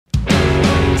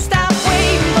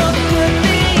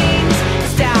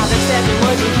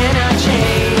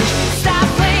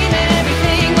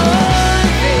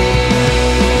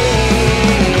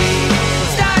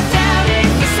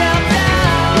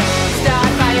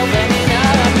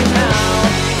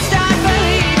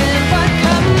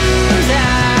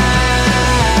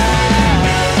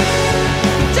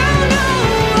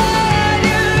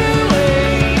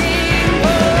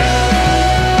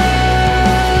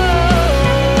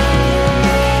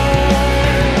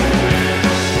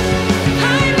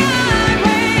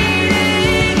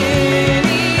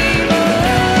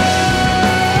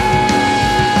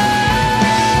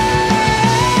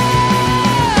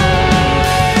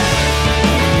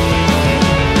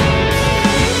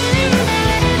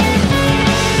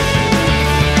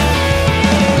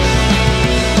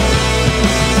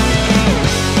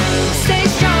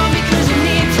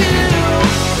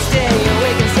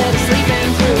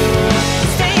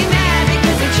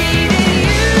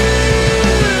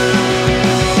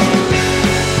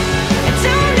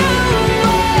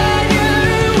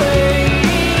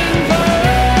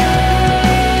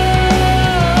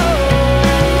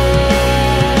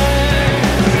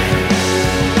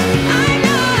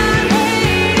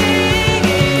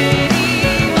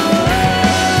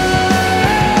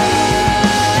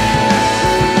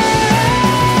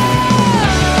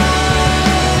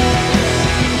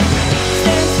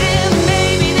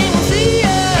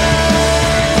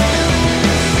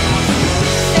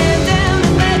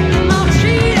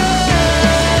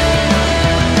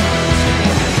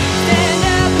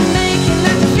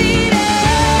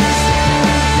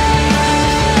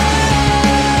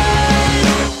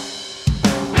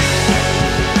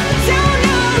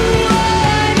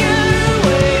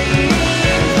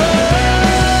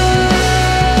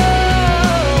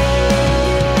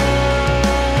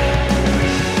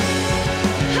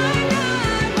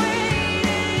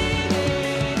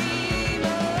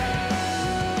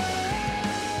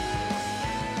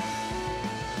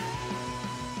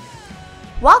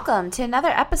Welcome to another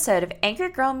episode of Anchor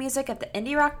Girl Music at the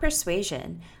Indie Rock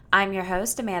Persuasion. I'm your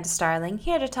host, Amanda Starling,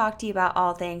 here to talk to you about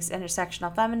all things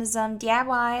intersectional feminism,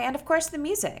 DIY, and of course the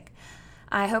music.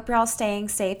 I hope you're all staying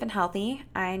safe and healthy.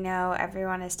 I know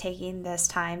everyone is taking this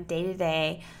time day to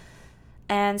day,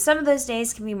 and some of those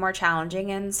days can be more challenging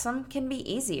and some can be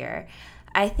easier.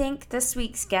 I think this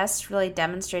week's guest really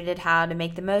demonstrated how to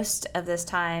make the most of this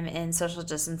time in social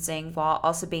distancing while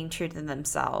also being true to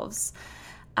themselves.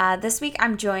 This week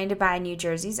I'm joined by New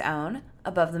Jersey's own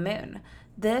Above the Moon.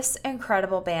 This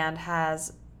incredible band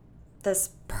has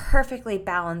this perfectly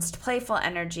balanced, playful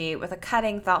energy with a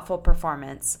cutting, thoughtful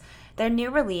performance. Their new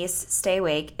release, Stay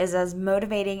Awake, is as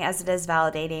motivating as it is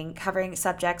validating, covering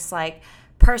subjects like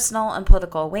personal and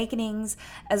political awakenings,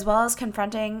 as well as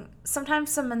confronting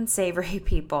sometimes some unsavory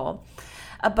people.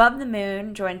 Above the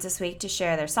Moon joins this week to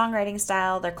share their songwriting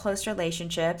style, their close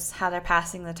relationships, how they're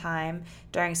passing the time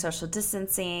during social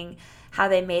distancing, how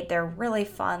they made their really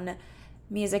fun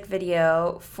music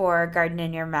video for Garden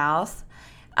in Your Mouth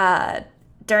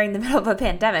during the middle of a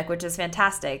pandemic, which is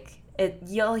fantastic.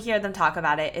 You'll hear them talk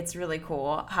about it. It's really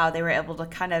cool how they were able to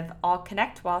kind of all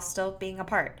connect while still being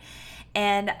apart.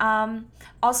 And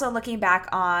also looking back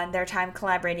on their time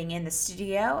collaborating in the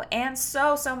studio and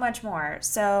so much more.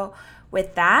 So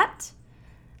with that,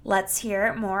 let's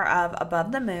hear more of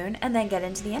Above the Moon and then get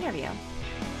into the interview.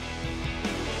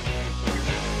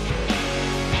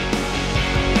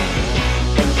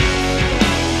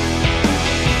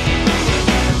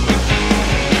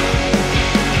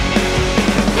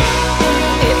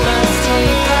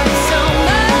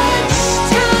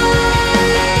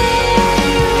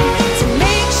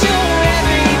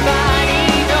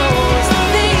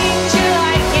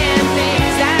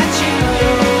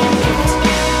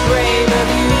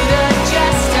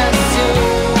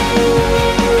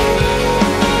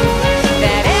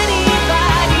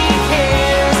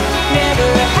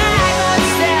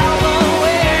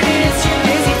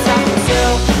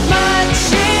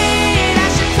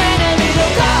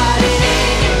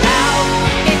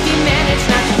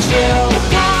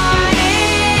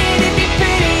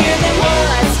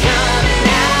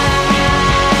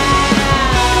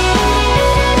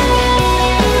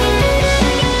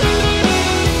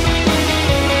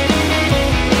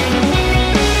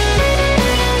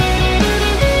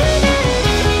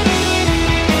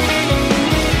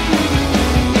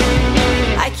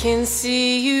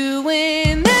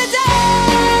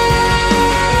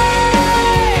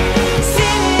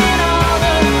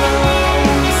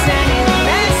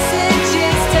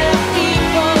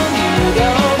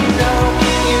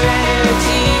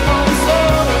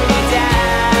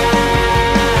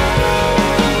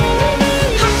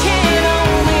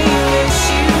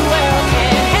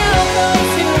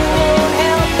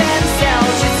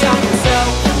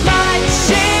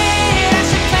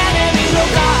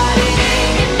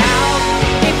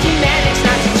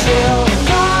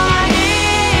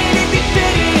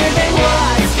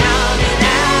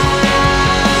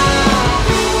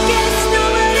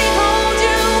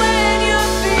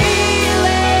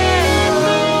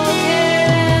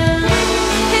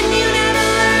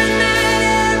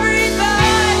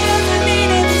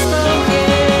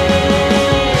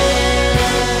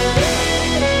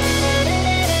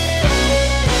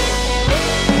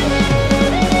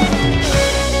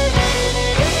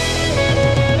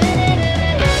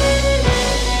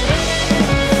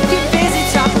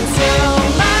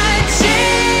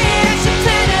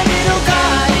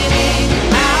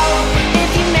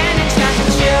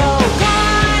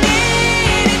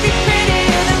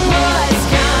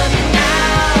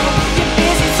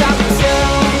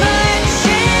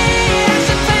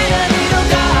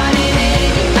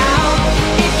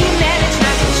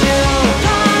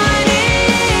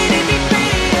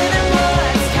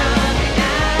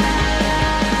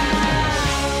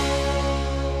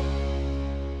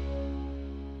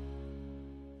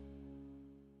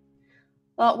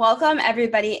 Well, welcome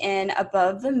everybody in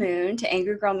Above the Moon to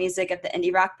Angry Girl Music at the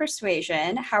Indie Rock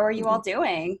Persuasion. How are you all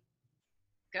doing?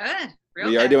 Good.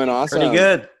 We are doing awesome. Pretty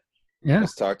good. Yeah.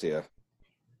 Nice to talk to you.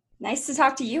 Nice to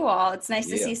talk to you all. It's nice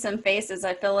to see some faces.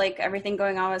 I feel like everything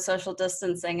going on with social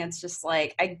distancing, it's just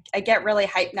like, I get really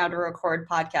hyped now to record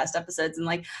podcast episodes and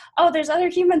like, oh, there's other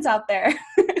humans out there.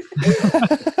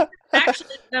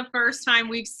 Actually, the first time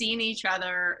we've seen each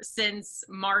other since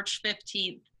March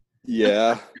 15th.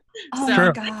 Yeah. Oh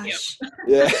my gosh.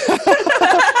 Yeah.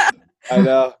 I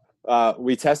know.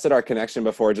 We tested our connection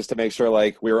before just to make sure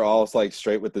like we were all like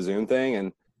straight with the Zoom thing,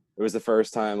 and it was the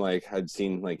first time like I'd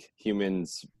seen like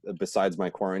humans besides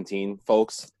my quarantine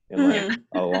folks in like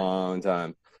a long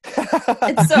time.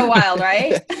 It's so wild,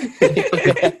 right?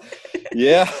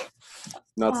 Yeah.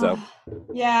 Not so.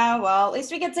 Yeah, well, at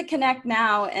least we get to connect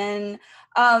now. And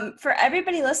for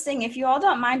everybody listening, if you all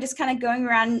don't mind just kind of going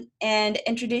around and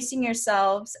introducing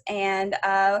yourselves and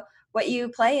what you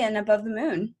play in Above the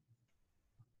Moon.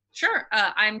 Sure.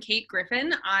 I'm Kate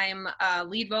Griffin. I'm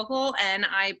lead vocal and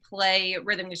I play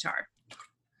rhythm guitar.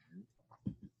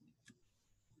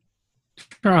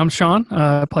 Sure, I'm Sean.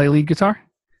 I play lead guitar.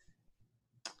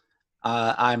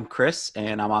 I'm Chris,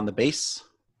 and I'm on the bass.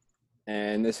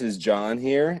 And this is John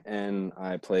here, and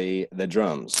I play the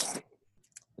drums.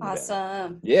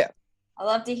 Awesome. Yeah. I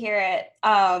love to hear it.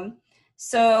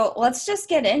 So let's just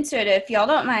get into it. If y'all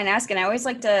don't mind asking, I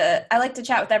like to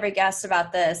chat with every guest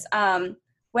about this.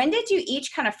 When did you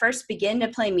each kind of first begin to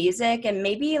play music, and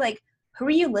maybe like who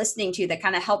were you listening to that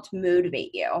kind of helped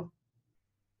motivate you?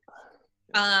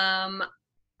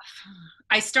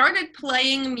 I started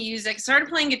playing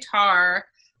guitar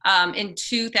in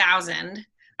 2000.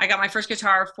 I got my first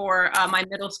guitar for my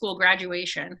middle school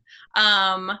graduation.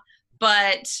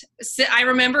 But I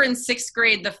remember in 6th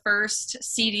grade, the first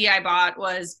CD I bought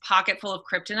was Pocket Full of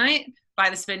Kryptonite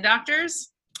by the Spin Doctors.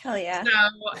 Hell yeah.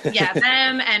 So yeah,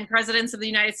 them and Presidents of the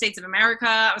United States of America.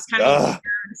 I was kind of a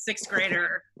 6th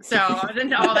grader. So I was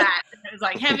into all that. It was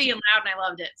like heavy and loud and I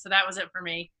loved it. So that was it for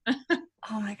me.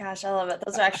 Oh my gosh, I love it.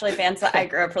 Those are actually bands that I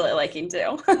grew up really liking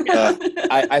too.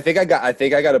 I think I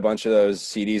got a bunch of those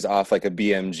CDs off like a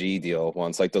BMG deal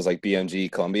once, like those like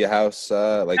BMG Columbia House,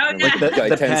 like 10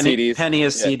 CDs. Penny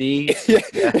a CD.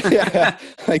 Yeah.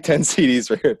 Like 10 CDs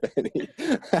for a penny.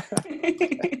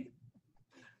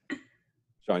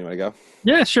 Sean, you want to go?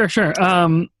 Yeah, sure.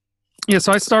 Yeah,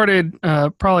 so I started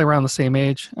probably around the same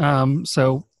age,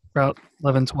 so about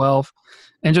 11, 12,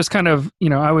 and just kind of,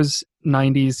 I was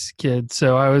 90s kid,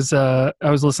 so I was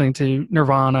listening to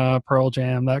Nirvana, Pearl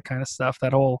Jam, that kind of stuff.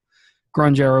 That whole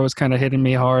grunge era was kind of hitting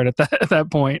me hard at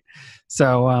that point.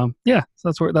 So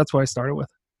so that's what I started with.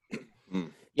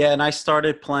 Yeah, and I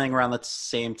started playing around the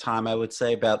same time. I would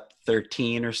say about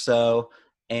 13 or so,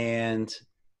 and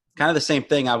kind of the same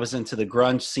thing. I was into the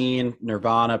grunge scene,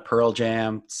 Nirvana, Pearl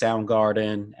Jam,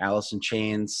 Soundgarden, Alice in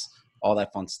Chains, all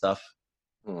that fun stuff.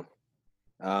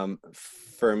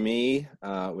 For me,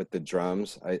 with the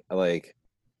drums, I like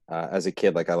as a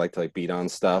kid, like I like to like beat on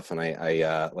stuff, and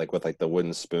I like with like the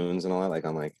wooden spoons and all that, like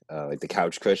on like the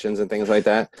couch cushions and things like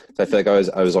that. So I feel like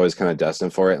I was always kind of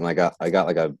destined for it, and I got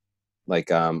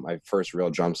my first real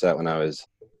drum set when I was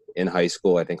in high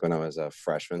school. I think when I was a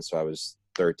freshman, so I was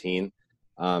 13.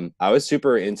 I was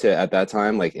super into at that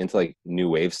time, like into like new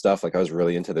wave stuff. Like I was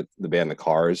really into the band The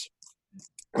Cars.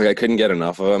 Like I couldn't get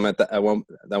enough of them at one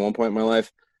point in my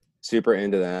life. Super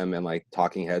into them and like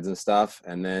Talking Heads and stuff.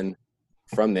 And then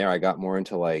from there, I got more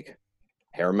into like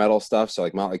hair metal stuff. So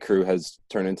like Motley Crue has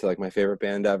turned into like my favorite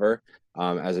band ever.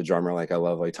 As a drummer, like I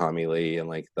love like Tommy Lee and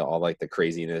like all like the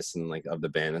craziness and like of the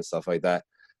band and stuff like that.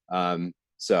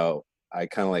 So I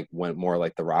kind of like went more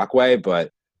like the rock way,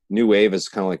 but new wave is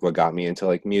kind of like what got me into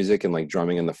like music and like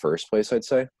drumming in the first place, I'd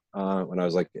say, when I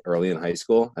was like early in high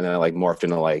school. And then I like morphed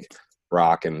into like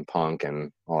rock and punk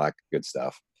and all that good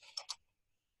stuff.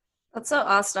 That's so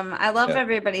awesome. I love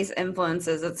everybody's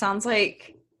influences. It sounds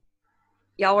like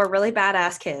y'all were really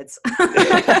badass kids.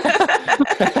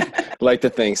 Like to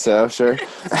think so, sure. So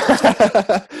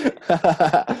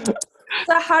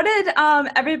how did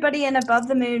everybody in Above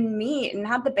the Moon meet, and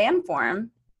how'd the band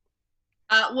form?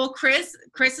 Well, Chris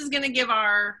is going to give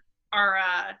our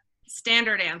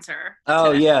standard answer.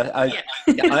 Oh yeah,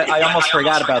 I almost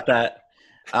forgot about that.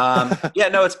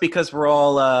 It's because we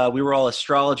were all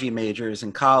astrology majors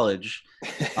in college.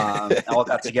 All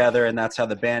got together, and that's how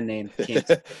the band name came.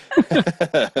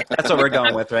 That's what we're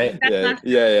going with, right?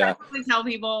 Yeah. We tell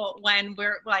people when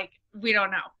we're like, we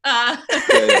don't know.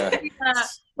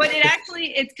 But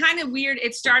it's kind of weird.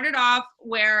 It started off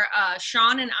where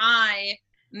Sean and I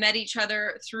met each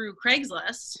other through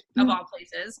Craigslist, of all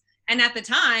places. And at the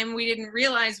time, we didn't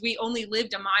realize we only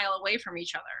lived a mile away from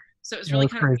each other. So it was really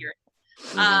kind of weird.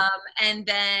 And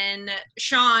then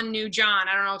Sean knew John.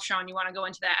 I don't know if Sean, you want to go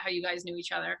into that, how you guys knew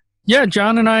each other? Yeah,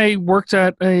 John and I worked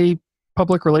at a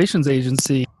public relations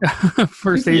agency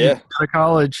first agent out of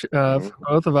college for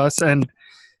both of us. And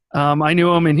I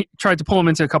knew him, and he tried to pull him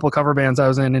into a couple of cover bands I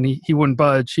was in, and he wouldn't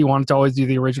budge. He wanted to always do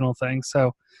the original thing.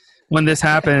 So when this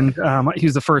happened, he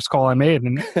was the first call I made,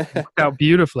 and it worked out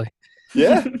beautifully.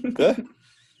 Yeah.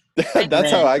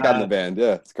 That's how I got in the band.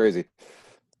 Yeah, it's crazy.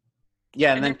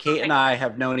 Yeah, and then Kate and I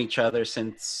have known each other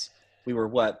since we were,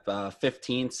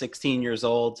 15, 16 years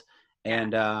old.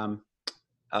 And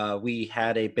we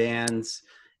had a band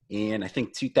in, I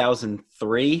think,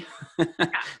 2003.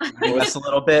 It was a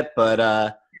little bit,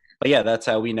 but yeah, that's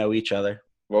how we know each other.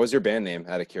 What was your band name?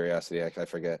 Out of curiosity, I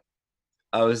forget.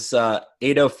 I was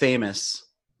Ado Famous.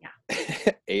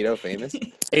 Ado Famous.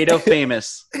 Ado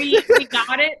Famous. We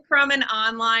got it from an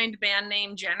online band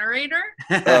name generator.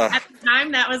 At the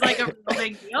time, that was like a real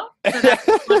big deal. So that's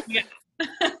what we got.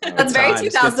 That's very times,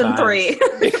 2003.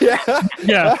 Yeah.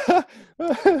 Yeah.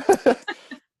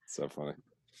 So funny.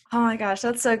 Oh my gosh,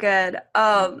 that's so good.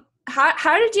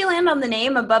 How did you land on the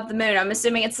name Above the Moon? I'm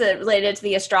assuming it's related to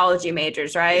the astrology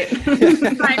majors, right?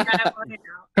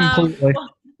 Completely.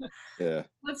 Yeah.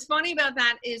 What's funny about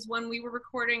that is when we were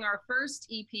recording our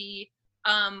first EP,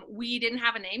 we didn't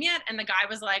have a name yet, and the guy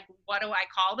was like, "What do I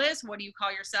call this? What do you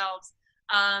call yourselves?"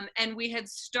 And we had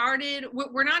started.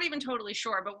 We're not even totally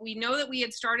sure, but we know that we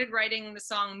had started writing the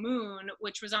song "Moon,"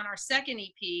 which was on our second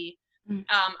EP.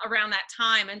 Around that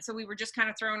time, and so we were just kind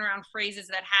of throwing around phrases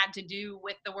that had to do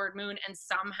with the word moon, and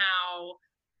somehow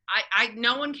I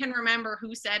no one can remember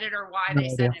who said it or why they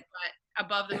said it, but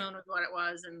Above the Moon was what it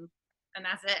was, and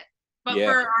that's it. But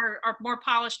for our more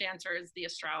polished answer is the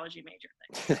astrology major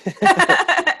thing.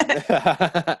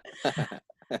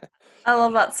 I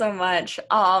love that so much.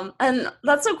 And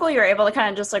that's so cool you're able to kind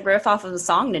of just like riff off of the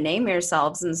song to name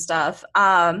yourselves and stuff.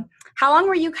 How long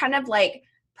were you kind of like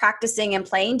practicing and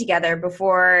playing together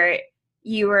before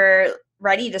you were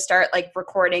ready to start like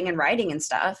recording and writing and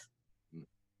stuff?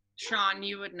 Sean,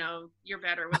 you would know. You're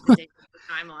better with the dates of the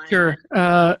timeline. Sure.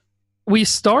 We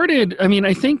started, I mean,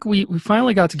 I think we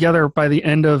finally got together by the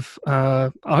end of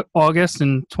August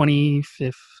in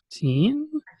 2015.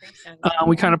 I think so.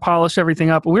 We kind of polished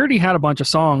everything up. We already had a bunch of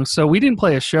songs, so we didn't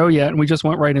play a show yet, and we just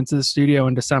went right into the studio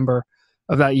in December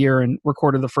of that year and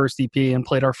recorded the first EP and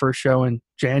played our first show in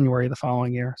January the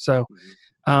following year. So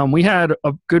we had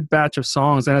a good batch of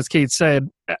songs. And as Kate said,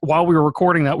 while we were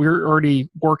recording that, we were already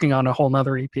working on a whole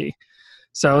nother EP.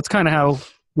 So it's kind of how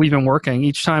we've been working.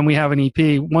 Each time we have an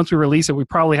EP, once we release it, we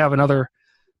probably have another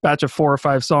batch of 4 or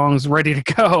 5 songs ready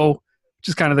to go, which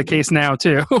is kind of the case now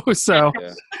too. So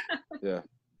Yeah.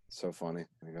 So funny.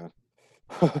 Oh my God.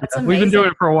 That's we've been doing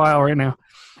amazing. it for a while right now.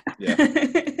 Yeah.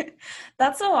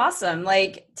 That's so awesome.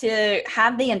 Like to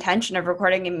have the intention of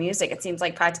recording in music, it seems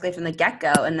like practically from the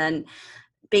get-go, and then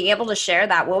being able to share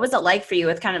that. What was it like for you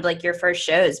with kind of like your first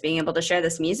shows, being able to share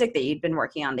this music that you'd been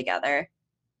working on together?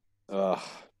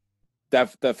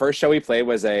 The first show we played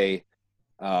was it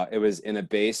was in a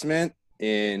basement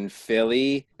in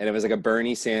Philly, and it was like a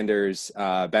Bernie Sanders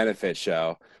benefit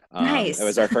show. Nice. It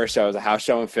was our first show. It was a house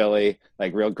show in Philly,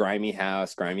 like real grimy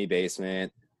house, grimy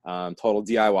basement, total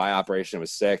DIY operation. It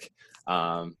was sick.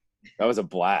 That was a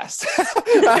blast.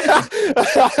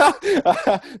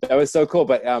 That was so cool.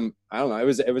 But I don't know. It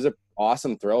was an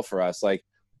awesome thrill for us. Like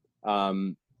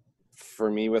for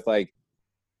me, with like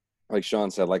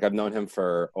Sean said, like I've known him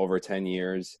for over 10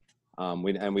 years.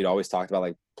 We'd always talked about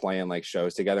like playing like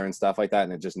shows together and stuff like that,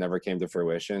 and it just never came to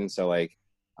fruition. So like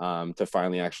to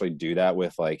finally actually do that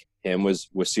with like him was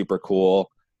super cool.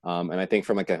 And I think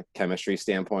from like a chemistry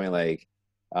standpoint, like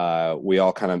we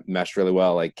all kind of meshed really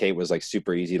well. Like Kate was like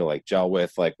super easy to like gel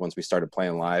with, like once we started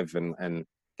playing live and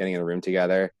getting in a room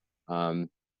together.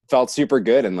 Felt super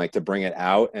good, and like to bring it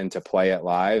out and to play it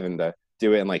live and to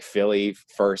do it in like Philly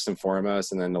first and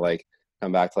foremost, and then to like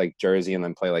come back to like Jersey and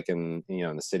then play like in, you know,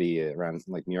 in the city around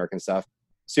like New York and stuff.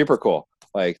 Super cool.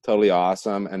 Like totally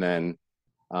awesome. And then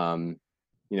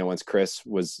you know, once Chris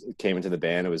came into the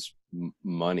band, it was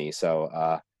money. So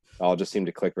it all just seemed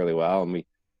to click really well, and we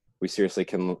seriously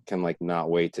can like not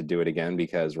wait to do it again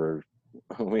because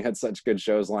we had such good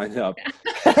shows lined up.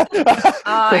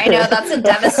 I know that's a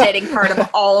devastating part of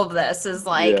all of this is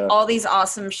like Yeah. all these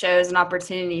awesome shows and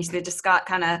opportunities that just got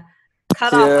kind of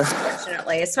cut off,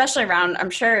 unfortunately, especially around, I'm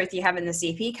sure, with you having this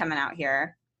EP coming out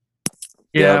here.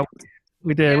 Yeah, Yep.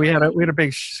 we did. We had a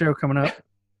big show coming up.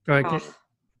 Go ahead, Kate. Oh,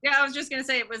 Yeah, I was just gonna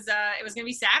say it was gonna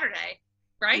be Saturday,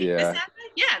 right? Yeah. This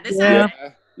Saturday? Yeah, this Yeah.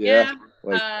 Saturday. Yeah.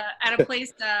 Like, At a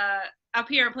place up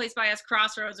here, a place by us,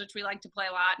 Crossroads, which we like to play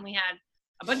a lot, and we had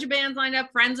a bunch of bands lined up,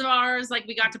 friends of ours. Like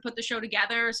we got to put the show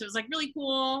together, so it was like really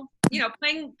cool. You know,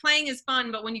 playing is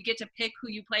fun, but when you get to pick who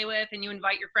you play with and you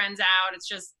invite your friends out, it's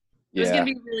just it was gonna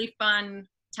be a really fun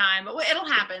time. But it'll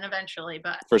happen eventually.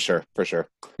 But for sure.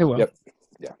 It will. Yep.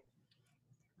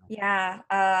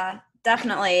 yeah,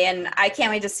 definitely. And I can't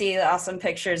wait to see the awesome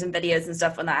pictures and videos and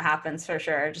stuff when that happens, for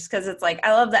sure. Just because it's like,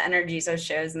 I love the energies of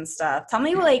shows and stuff. Tell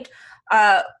me, like,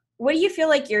 what do you feel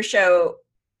like your show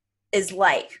is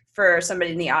like for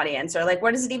somebody in the audience? Or like,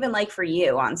 what is it even like for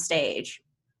you on stage?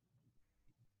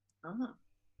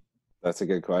 That's a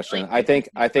good question. I think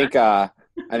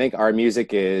our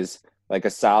music is like a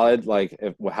solid, like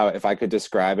if I could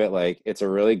describe it, like it's a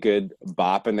really good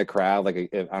bop in the crowd. Like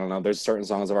I don't know, there's certain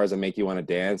songs of ours that make you want to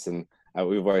dance, and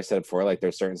we've always said before, like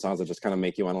there's certain songs that just kind of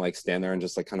make you want to like stand there and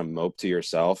just like kind of mope to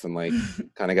yourself and like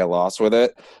kind of get lost with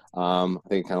it. I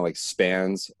think it kind of like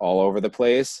spans all over the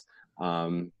place.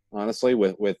 Honestly,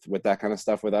 with that kind of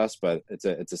stuff with us, but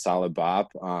it's a solid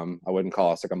bop. I wouldn't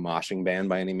call us like a moshing band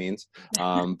by any means,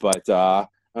 but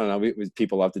I don't know.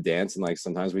 People love to dance, and like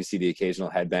sometimes we see the occasional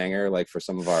headbanger, like for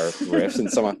some of our riffs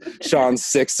and some of Sean's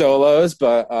 6 solos.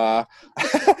 But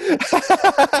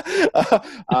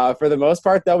for the most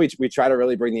part, though, we try to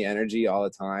really bring the energy all the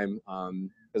time,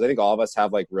 because I think all of us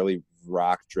have like really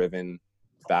rock-driven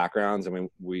backgrounds. I mean,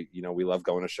 we love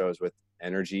going to shows with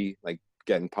energy, like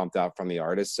getting pumped out from the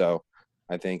artist. So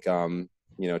I think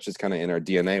it's just kind of in our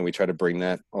DNA, and we try to bring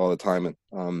that all the time.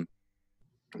 And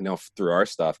through our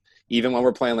stuff, even when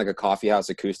we're playing like a coffee house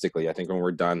acoustically, I think when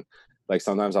we're done, like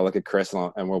sometimes I'll look at Chris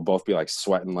and we'll both be like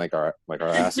sweating like our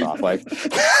ass off, like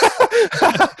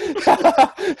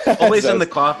always in the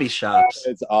coffee shops.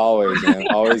 It's always, man,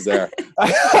 always there.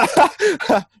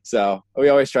 So we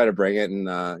always try to bring it, and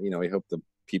we hope the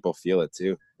people feel it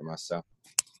too from us. So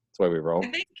that's why we roll.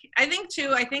 I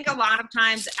think a lot of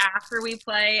times after we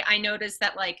play, I notice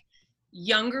that like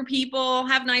younger people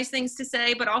have nice things to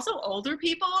say, but also older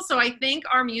people. So I think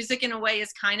our music in a way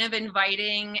is kind of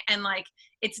inviting, and like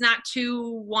it's not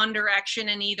too one direction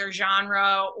in either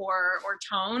genre or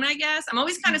tone, I guess. I'm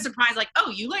always kind of surprised, like, oh,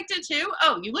 you liked it too?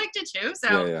 Oh, you liked it too?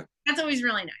 So that's always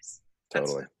really nice.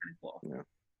 Totally. That's kind of cool. Yeah.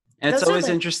 And it's always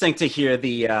interesting to hear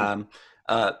the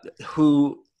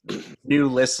who new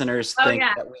listeners think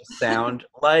that we sound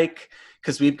like,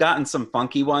 because we've gotten some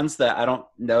funky ones that I don't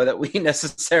know that we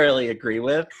necessarily agree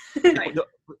with. Right.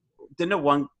 Didn't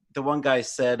the one guy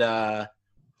said, didn't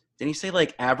he say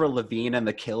like Avril Lavigne and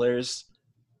the Killers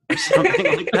or something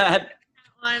like that?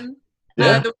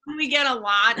 The one we get a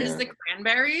lot is the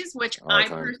Cranberries, which I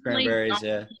personally don't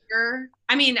hear.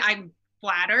 I mean, I'm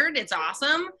flattered. It's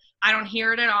awesome. I don't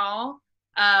hear it at all.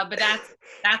 But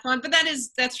that's one. But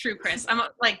that's true, Chris. I'm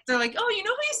like, they're like, oh, you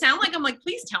know who you sound like? I'm like,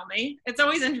 please tell me. It's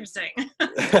always interesting.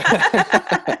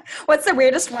 What's the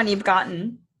weirdest one you've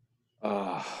gotten?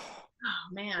 Oh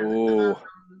man. Ooh,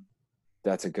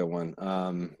 that's a good one.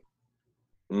 The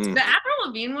Avril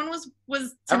Lavigne one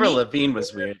was Avril Lavigne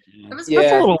was weird. It was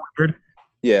that's a little weird.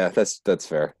 Yeah, that's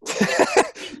fair.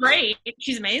 She's great.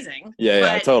 She's amazing.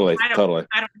 Yeah, totally. I don't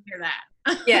hear that.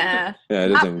 Yeah. Yeah, I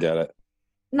didn't get it.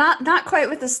 Not quite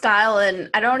with the style, and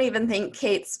I don't even think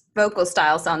Kate's vocal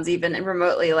style sounds even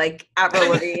remotely like Avril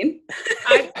Lavigne.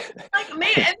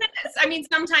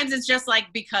 Sometimes it's just like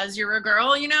because you're a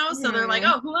girl, so they're like,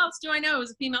 oh, who else do I know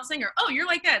is a female singer? Oh, you're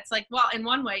like that. It's like, well, in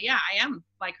one way, yeah, I am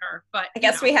like her, but I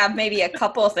guess we have maybe a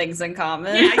couple things in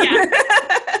common. Yeah.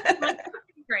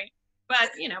 Great,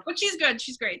 but but she's good.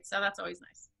 She's great, so that's always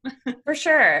nice. For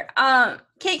sure.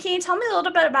 Kate, can you tell me a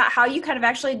little bit about how you kind of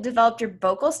actually developed your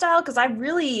vocal style? Because I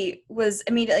really was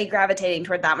immediately gravitating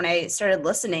toward that when I started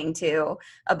listening to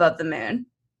Above the Moon.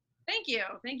 Thank you.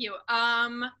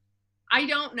 I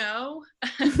don't know.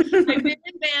 I've been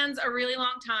in bands a really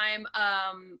long time.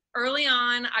 Early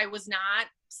on, I was not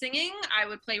singing. I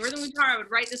would play rhythm guitar. I would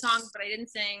write the songs, but I didn't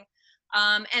sing.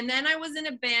 And then I was in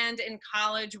a band in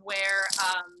college where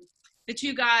the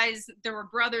two guys, there were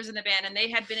brothers in the band, and they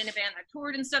had been in a band that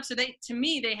toured and stuff. So they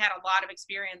had a lot of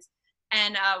experience.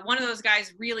 And one of those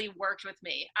guys really worked with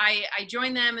me. I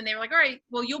joined them, and they were like, all right,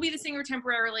 well, you'll be the singer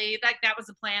temporarily. That was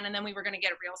the plan. And then we were going to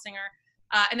get a real singer.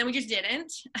 And then we just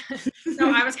didn't.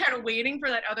 So I was kind of waiting for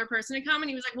that other person to come. And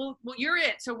he was like, well, you're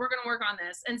it. So we're going to work on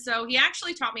this. And so he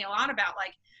actually taught me a lot about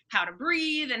like how to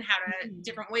breathe and how to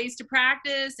different ways to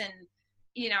practice and,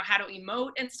 how to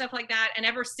emote and stuff like that. And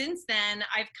ever since then,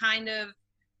 I've kind of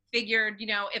figured,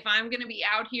 if I'm going to be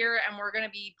out here and we're going to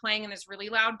be playing in this really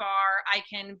loud bar, I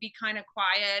can be kind of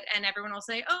quiet and everyone will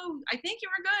say, oh, I think you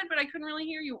were good, but I couldn't really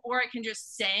hear you. Or I can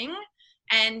just sing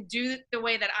and do the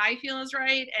way that I feel is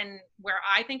right and where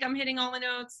I think I'm hitting all the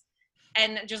notes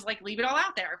and just like leave it all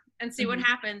out there and see what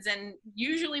happens. And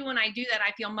usually when I do that,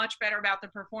 I feel much better about the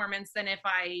performance than if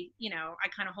I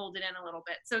kind of hold it in a little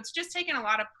bit. So it's just taken a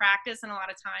lot of practice and a lot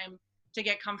of time to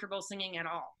get comfortable singing at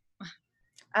all.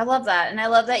 I love that. And I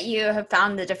love that you have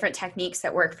found the different techniques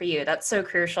that work for you. That's so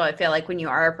crucial, I feel like, when you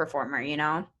are a performer,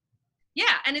 Yeah,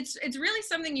 and it's really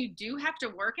something you do have to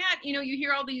work at. You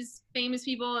hear all these famous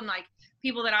people and like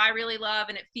people that I really love,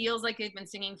 and it feels like they've been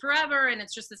singing forever and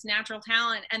it's just this natural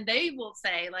talent. And they will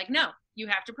say like, no, you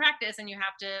have to practice and you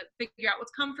have to figure out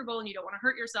what's comfortable and you don't want to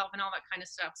hurt yourself and all that kind of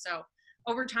stuff. So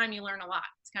over time you learn a lot.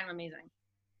 It's kind of amazing.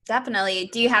 Definitely.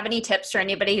 Do you have any tips for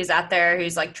anybody who's out there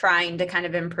who's like trying to kind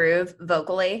of improve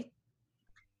vocally?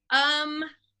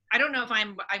 I don't know if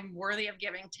I'm worthy of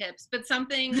giving tips, but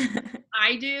something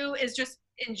I do is just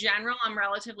in general, I'm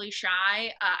relatively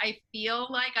shy. I feel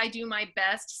like I do my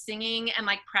best singing and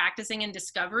like practicing in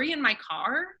Discovery in my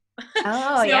car.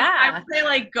 Oh, So yeah. I would say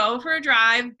like go for a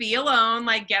drive, be alone,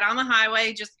 like get on the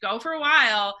highway, just go for a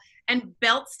while and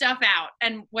belt stuff out.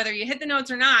 And whether you hit the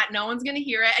notes or not, no one's going to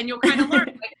hear it. And you'll kind of learn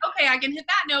like, okay, I can hit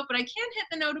that note, but I can't hit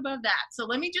the note above that. So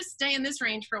let me just stay in this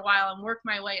range for a while and work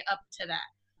my way up to that.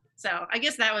 So I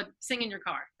guess that would sing in your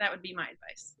car. That would be my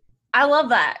advice. I love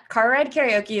that. Car ride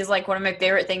karaoke is like one of my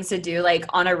favorite things to do, like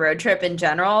on a road trip in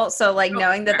general. So like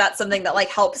knowing that that's something that like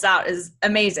helps out is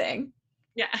amazing.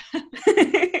 Yeah.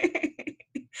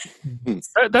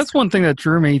 That's one thing that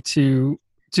drew me to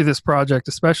this project,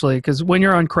 especially because when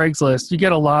you're on Craigslist, you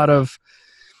get a lot of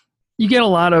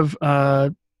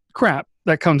crap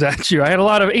that comes at you. I had a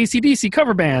lot of AC/DC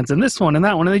cover bands and this one and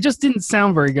that one, and they just didn't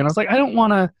sound very good. I was like, I don't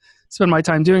want to spend my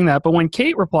time doing that. But when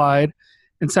Kate replied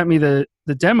and sent me the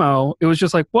demo, it was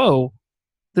just like, whoa,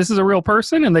 this is a real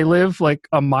person and they live like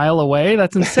a mile away.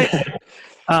 That's insane.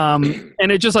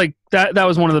 And it just like that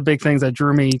was one of the big things that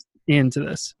drew me into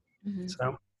this. Mm-hmm.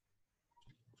 So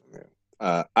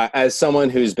as someone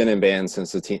who's been in bands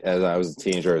since as I was a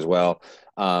teenager as well,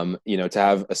 to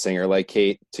have a singer like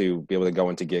Kate to be able to go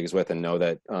into gigs with and know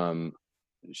that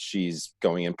she's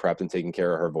going in prepped and taking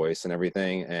care of her voice and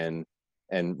everything and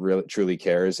really truly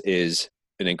cares is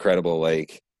an incredible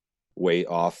like weight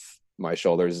off my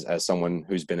shoulders as someone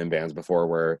who's been in bands before,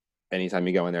 where anytime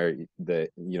you go in there,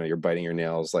 you're biting your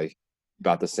nails like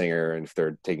about the singer and if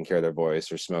they're taking care of their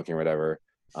voice or smoking or whatever.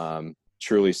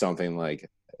 Truly something like,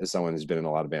 as someone who's been in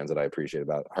a lot of bands, that I appreciate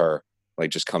about her,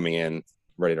 like just coming in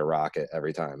ready to rock it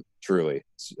every time. Truly,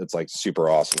 it's like super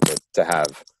awesome to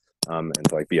have and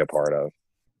to like be a part of.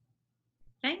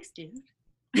 Thanks, dude.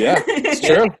 Yeah, it's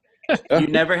true. Yeah. You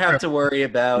never have to worry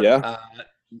about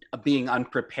being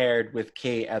unprepared with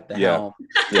Kate at the helm.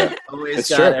 Yeah, always it's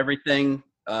got true. everything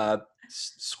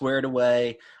squared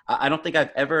away. I don't think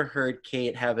I've ever heard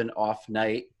Kate have an off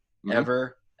night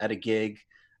ever at a gig.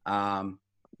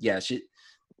 She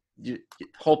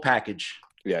whole package.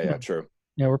 Yeah, true.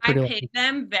 Yeah, we're pretty I lucky. paid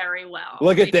them very well.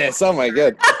 Look at this. Oh my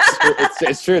god.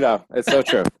 It's true though. It's so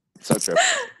true. So true.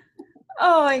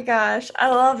 Oh my gosh, I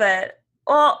love it.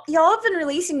 Well, y'all have been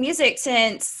releasing music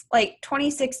since like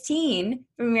 2016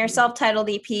 from your self-titled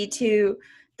EP to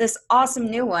this awesome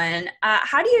new one.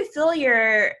 How do you feel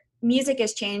your music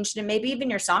has changed and maybe even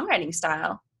your songwriting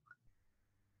style?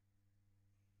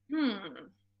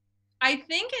 I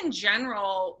think in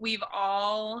general, we've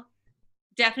all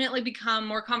definitely become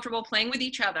more comfortable playing with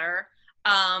each other.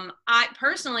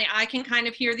 I can kind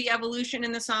of hear the evolution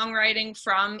in the songwriting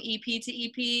from EP to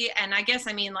EP. And I guess,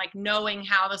 like knowing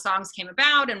how the songs came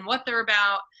about and what they're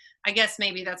about, I guess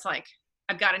maybe that's like,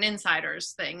 I've got an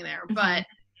insider's thing there, but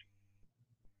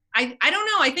I don't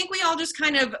know. I think we all just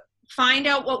kind of find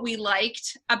out what we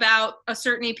liked about a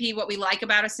certain EP, what we like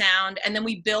about a sound, and then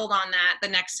we build on that the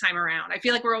next time around. I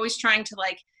feel like we're always trying to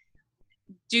like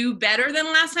do better than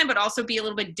last time, but also be a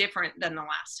little bit different than the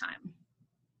last time.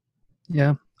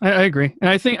 Yeah, I agree. And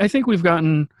I think we've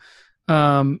gotten,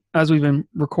 as we've been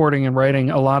recording and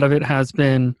writing, a lot of it has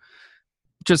been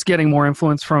just getting more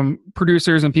influence from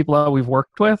producers and people that we've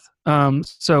worked with.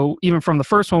 So even from the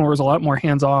first one, where it was a lot more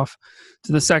hands-off,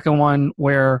 to the second one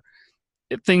where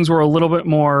things were a little bit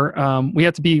more, we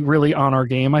had to be really on our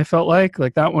game, I felt like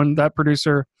that one, that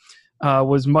producer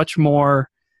was much more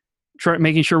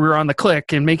making sure we were on the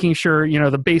click and making sure,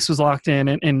 the bass was locked in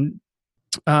and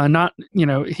not,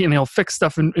 he'll fix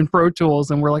stuff in Pro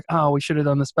Tools and we're like, oh, we should have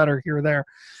done this better here or there.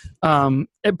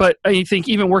 But I think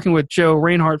even working with Joe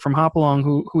Reinhardt from Hopalong,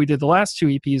 who we did the last two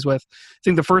EPs with, I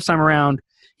think the first time around,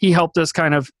 he helped us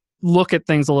kind of look at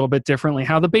things a little bit differently,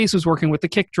 how the bass was working with the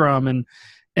kick drum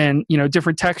and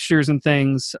different textures and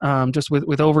things, just with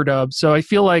overdubs. So I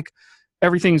feel like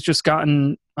everything's just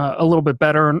gotten a little bit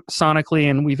better sonically,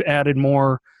 and we've added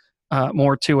more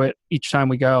to it each time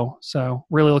we go. So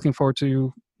really looking forward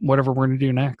to whatever we're going to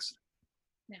do next.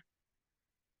 Yeah.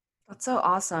 That's so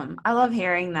awesome. I love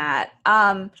hearing that.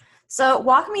 So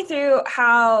walk me through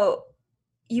how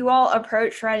you all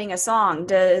approach writing a song.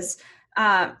 Does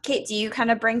Kate, do you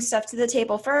kind of bring stuff to the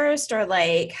table first, or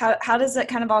like how does it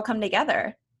kind of all come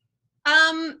together?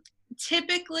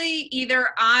 Typically either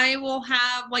I will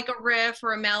have like a riff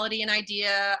or a melody, an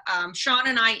idea. Sean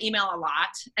and I email a lot,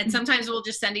 and sometimes we'll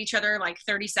just send each other like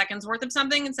 30 seconds worth of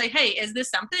something and say, hey, is this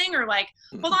something? Or like,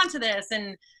 hold on to this.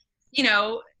 And,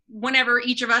 whenever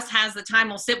each of us has the time,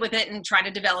 we'll sit with it and try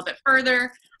to develop it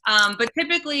further. But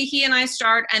typically he and I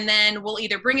start, and then we'll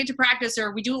either bring it to practice,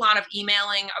 or we do a lot of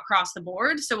emailing across the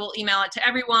board. So we'll email it to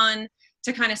everyone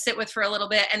to kind of sit with for a little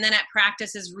bit. And then at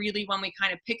practice is really when we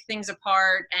kind of pick things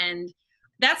apart. And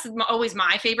that's always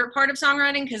my favorite part of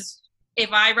songwriting, because if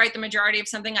I write the majority of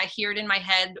something, I hear it in my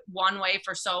head one way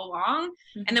for so long.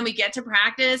 Mm-hmm. And then we get to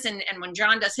practice, and when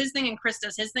John does his thing and Chris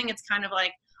does his thing, it's kind of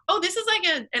like, oh, this is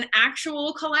like an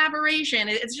actual collaboration.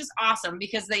 It's just awesome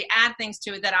because they add things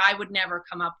to it that I would never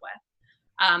come up with.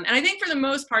 And I think for the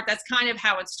most part, that's kind of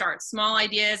how it starts. Small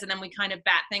ideas, and then we kind of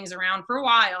bat things around for a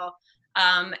while.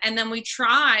 And then we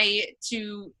try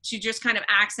to just kind of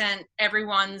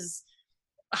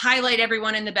highlight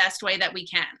everyone in the best way that we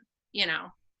can, you know.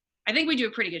 I think we do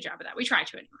a pretty good job of that. We try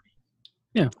to anyway.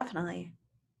 Yeah, definitely.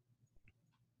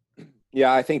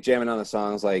 Yeah, I think jamming on the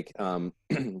songs, like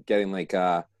getting like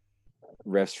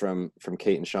riffs from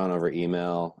Kate and Sean over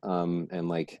email, and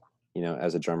like, you know,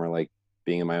 as a drummer, like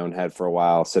being in my own head for a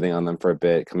while, sitting on them for a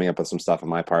bit, coming up with some stuff on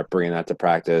my part, bringing that to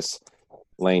practice,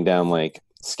 laying down like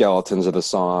skeletons of the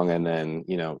song, and then,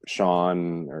 you know,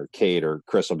 Sean or Kate or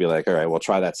Chris will be like, all right, we'll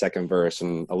try that second verse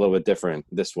and a little bit different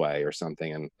this way or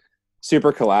something. And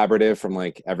super collaborative from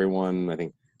like everyone. I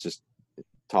think just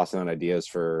tossing out ideas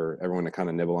for everyone to kind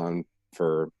of nibble on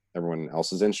for everyone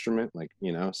else's instrument, like,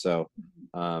 you know. So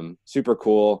super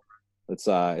cool. It's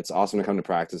awesome to come to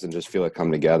practice and just feel it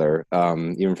come together,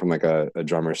 even from like a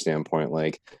drummer standpoint,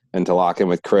 like, and to lock in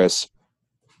with Chris,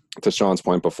 to Sean's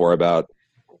point before about,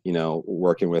 you know,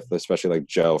 working with especially like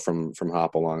Joe from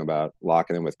Hop Along, about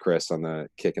locking in with Chris on the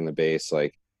kick and the bass,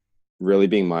 like really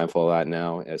being mindful of that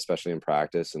now, especially in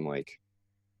practice, and like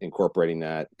incorporating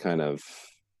that kind of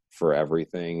for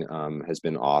everything has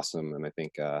been awesome. And I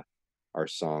think our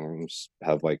songs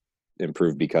have like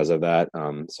improved because of that.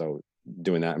 So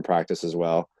doing that in practice as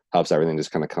well helps everything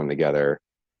just kind of come together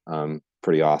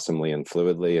pretty awesomely and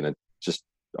fluidly, and it just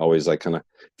always like kind of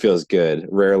feels good.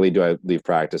 Rarely do I leave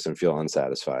practice and feel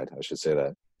unsatisfied. I should say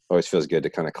that. Always feels good to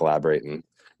kind of collaborate and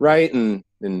write and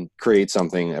create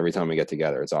something every time we get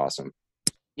together. It's awesome.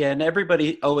 Yeah, and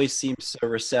everybody always seems so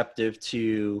receptive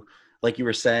to, like you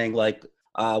were saying, like,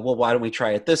 well, why don't we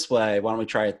try it this way? Why don't we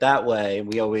try it that way?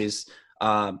 And we always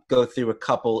go through a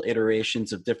couple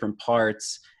iterations of different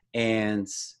parts. And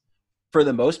for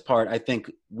the most part, I think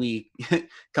we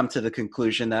come to the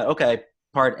conclusion that, okay,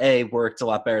 part A worked a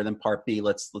lot better than part B.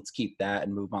 Let's keep that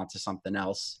and move on to something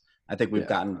else. I think we've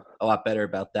gotten a lot better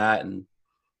about that. And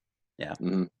yeah.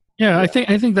 Mm-hmm. Yeah, I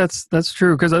think that's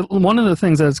true, because one of the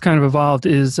things that's kind of evolved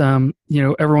is you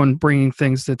know, everyone bringing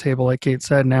things to the table, like Kate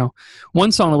said. Now,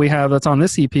 one song that we have that's on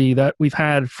this EP that we've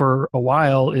had for a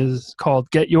while is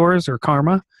called "Get Yours" or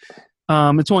 "Karma."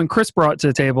 It's one Chris brought to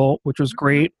the table, which was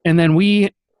great, and then we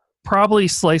probably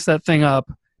slice that thing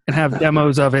up and have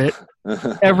demos of it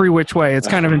every which way. It's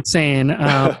kind of insane.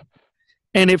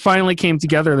 And it finally came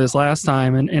together this last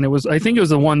time, and it was, I think it was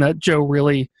the one that Joe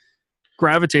really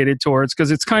gravitated towards,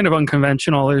 because it's kind of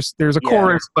unconventional. There's a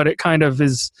chorus, but it kind of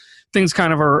is, things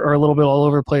kind of are a little bit all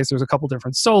over the place. There's a couple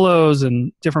different solos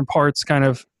and different parts kind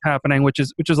of happening, which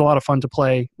is a lot of fun to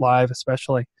play live,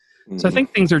 especially. Mm-hmm. So I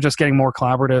think things are just getting more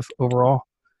collaborative overall.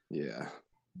 Yeah.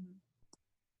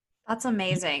 That's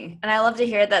amazing. And I love to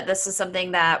hear that this is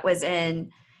something that was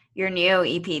in your new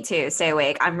EP too, Stay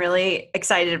Awake. I'm really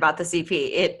excited about this EP.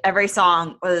 Every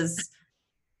song was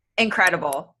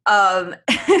incredible.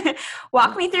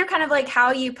 Walk me through kind of like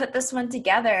how you put this one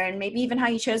together, and maybe even how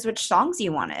you chose which songs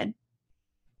you wanted.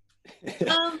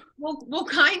 Well,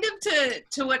 kind of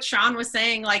to what Sean was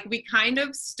saying, like we kind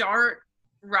of start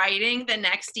writing the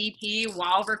next EP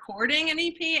while recording an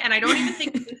EP, and I don't even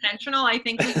think it's intentional. I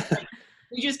think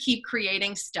we just keep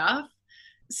creating stuff.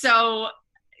 So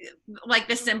like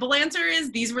the simple answer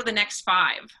is these were the next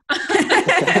 5.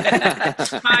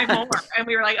 5 more. And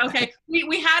we were like, okay,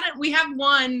 we have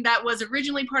one that was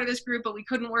originally part of this group, but we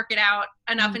couldn't work it out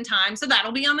enough in time. So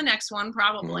that'll be on the next one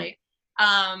probably.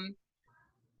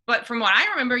 But from what I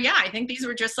remember, yeah, I think these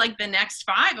were just like the next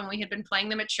 5, and we had been playing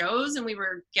them at shows and we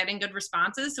were getting good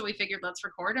responses. So we figured let's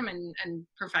record them and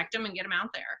perfect them and get them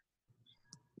out there.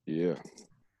 Yeah.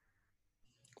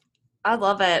 I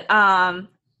love it.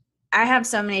 I have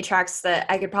so many tracks that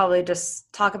I could probably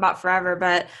just talk about forever,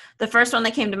 but the first one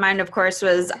that came to mind, of course,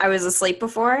 was I Was Asleep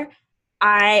Before.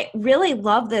 I really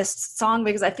love this song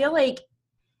because I feel like,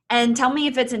 and tell me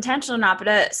if it's intentional or not,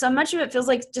 but so much of it feels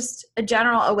like just a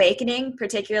general awakening,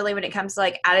 particularly when it comes to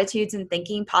like attitudes and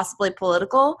thinking, possibly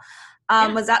political.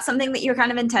 Was that something that you were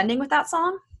kind of intending with that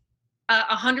song?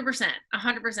 100%.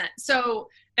 So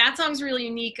that song's really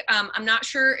unique. I'm not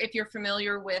sure if you're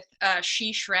familiar with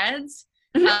She Shreds.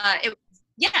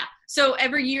 So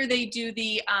every year they do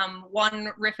the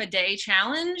one riff a day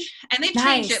challenge, and they've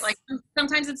changed it. Like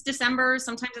sometimes it's December,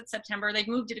 sometimes it's September. They've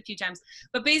moved it a few times,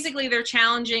 but basically they're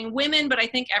challenging women, but I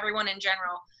think everyone in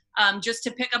general, just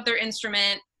to pick up their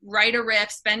instrument, write a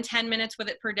riff, spend 10 minutes with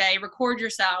it per day, record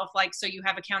yourself, like, so you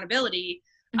have accountability.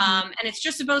 And it's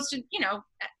just supposed to, you know,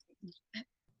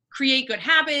 create good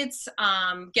habits,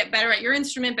 get better at your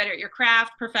instrument, better at your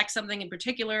craft, perfect something in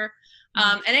particular.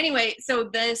 And anyway, so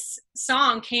this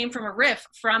song came from a riff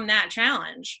from that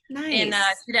challenge in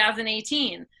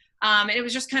 2018. And it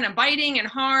was just kind of biting and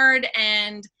hard.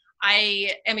 And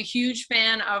I am a huge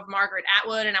fan of Margaret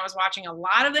Atwood, and I was watching a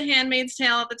lot of The Handmaid's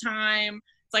Tale at the time.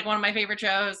 It's like one of my favorite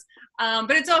shows.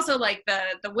 But it's also like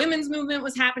the women's movement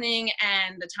was happening,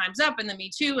 and the Time's Up and the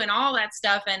Me Too and all that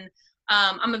stuff. And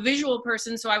I'm a visual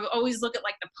person, so I would always look at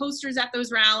like the posters at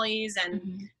those rallies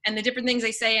and the different things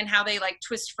they say and how they like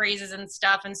twist phrases and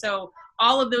stuff. And so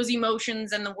all of those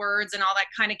emotions and the words and all that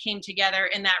kind of came together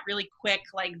in that really quick,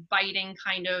 like biting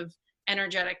kind of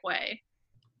energetic way.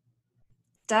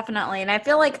 Definitely. And I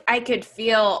feel like I could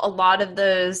feel a lot of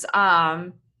those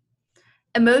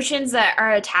emotions that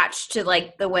are attached to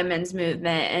like the women's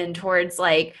movement and towards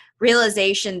like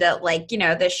realization that like, you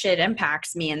know, this shit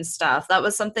impacts me and stuff. That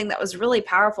was something that was really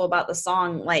powerful about the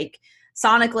song, like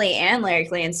sonically and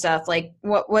lyrically and stuff. Like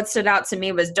what stood out to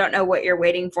me was "Don't know what you're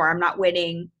waiting for. I'm not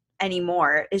waiting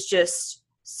anymore." It's just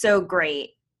so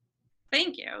great.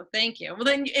 Thank you. Well,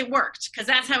 then it worked, because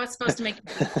that's how it's supposed to make you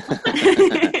feel.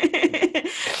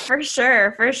 For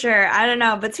sure. I don't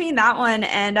know. Between that one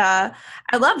and I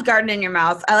loved "Garden in Your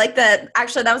Mouth." I like that.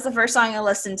 Actually, that was the first song I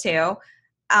listened to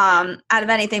out of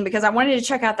anything, because I wanted to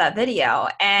check out that video.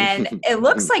 And it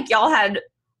looks like y'all had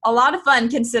a lot of fun,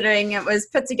 considering it was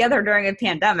put together during a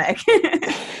pandemic.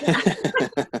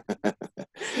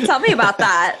 Tell me about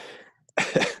that.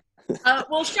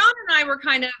 Well, Sean and I were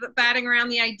kind of batting around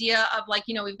the idea of like,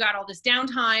 you know, we've got all this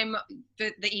downtime,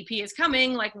 the EP is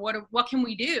coming, like what can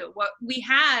we do? What we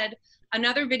had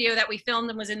another video that we filmed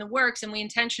and was in the works, and we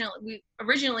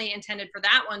originally intended for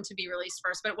that one to be released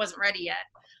first, but it wasn't ready yet.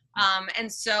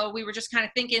 And so we were just kind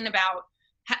of thinking about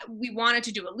we wanted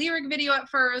to do a lyric video at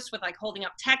first with like holding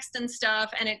up text and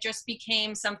stuff, and it just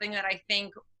became something that I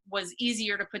think was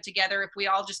easier to put together if we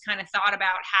all just kind of thought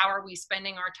about how are we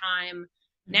spending our time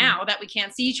now that we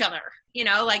can't see each other, you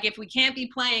know, like if we can't be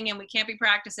playing and we can't be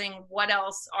practicing, what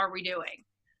else are we doing?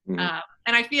 And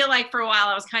I feel like for a while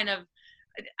I was kind of,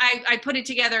 I put it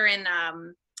together in,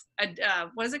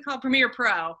 what is it called? Premiere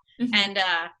Pro. And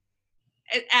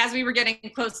as we were getting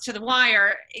close to the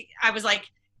wire, I was like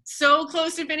so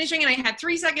close to finishing, and I had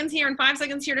 3 seconds here and 5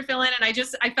 seconds here to fill in. And I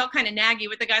felt kind of naggy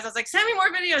with the guys. I was like, send me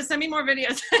more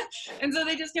videos. And so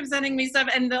they just kept sending me stuff.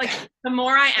 And like, the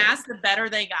more I asked, the better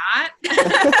they got.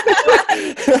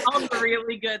 All the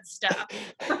really good stuff.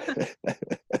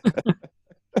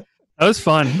 That was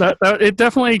fun. That it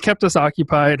definitely kept us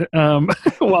occupied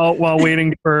while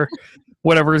waiting for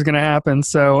whatever is going to happen.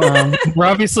 So we're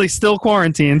obviously still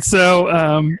quarantined.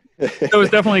 So it was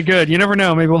definitely good. You never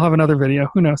know. Maybe we'll have another video.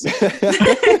 Who knows? Get the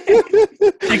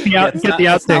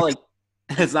outtakes.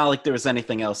 It's not like there was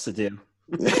anything else to do.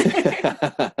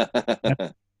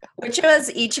 Which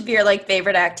was each of your like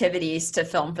favorite activities to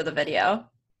film for the video?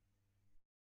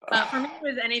 For me, it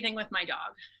was anything with my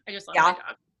dog. I just love my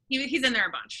dog. He's in there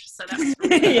a bunch, so that's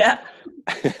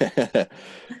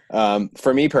yeah.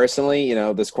 For me personally, you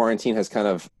know, this quarantine has kind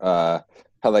of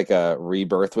had like a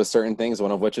rebirth with certain things,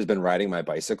 one of which has been riding my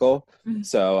bicycle.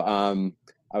 So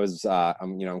I was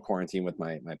I'm quarantined with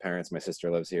my parents. My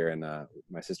sister lives here, and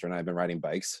my sister and I have been riding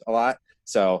bikes a lot.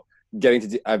 So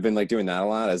I've been like doing that a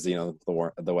lot, as you know,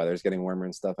 the weather's getting warmer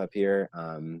and stuff up here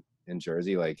in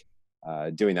Jersey. Like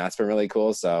doing that's been really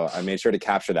cool. So I made sure to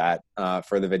capture that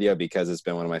for the video, because it's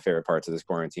been one of my favorite parts of this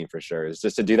quarantine for sure, is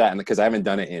just to do that. And because I haven't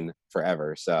done it in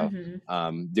forever. So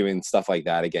doing stuff like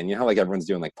that again, you know how like everyone's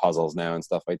doing like puzzles now and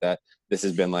stuff like that. This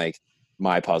has been like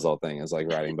my puzzle thing, is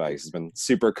like riding bikes. It's been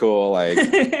super cool. Like,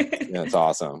 it's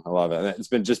awesome. I love it. And it's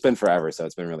been forever. So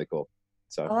it's been really cool.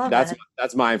 So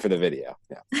that's mine for the video.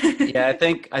 Yeah. Yeah. I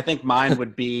think mine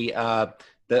would be,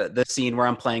 the scene where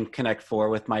I'm playing Connect 4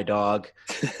 with my dog.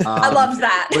 I love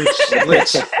that.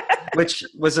 Which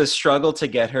was a struggle to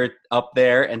get her up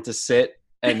there and to sit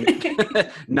and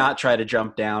not try to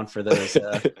jump down for those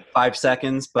 5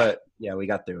 seconds. But yeah, we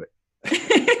got through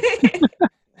it.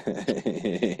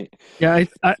 Yeah,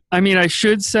 I mean, I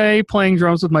should say playing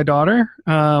drums with my daughter,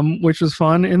 which was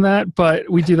fun in that, but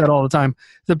we do that all the time.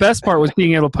 The best part was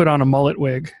being able to put on a mullet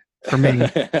wig for me,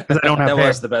 because I don't have hair. That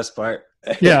was the best part.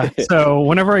 Yeah, so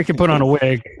whenever I can put on a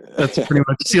wig, that's pretty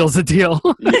much seals the deal.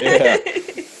 Yeah.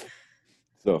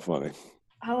 So funny.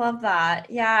 I love that.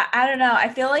 Yeah, I don't know. I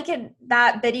feel like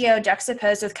that video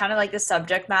juxtaposed with kind of like the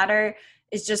subject matter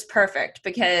is just perfect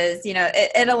because,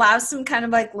 it allows some kind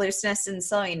of like looseness and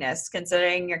silliness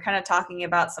considering you're kind of talking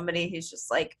about somebody who's just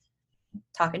like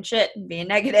talking shit and being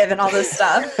negative and all this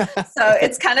stuff. So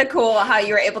it's kind of cool how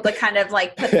you were able to kind of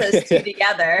like put those two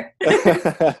together.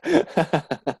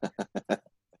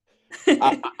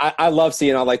 I love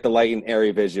seeing all like the light and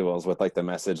airy visuals with like the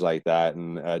message like that,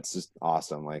 and it's just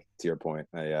awesome. Like to your point,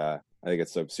 I think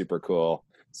it's so super cool,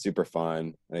 super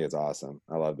fun. I think it's awesome.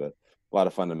 I loved it. A lot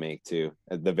of fun to make too.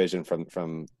 The vision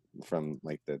from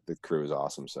like the crew is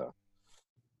awesome. So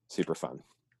super fun.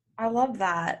 I love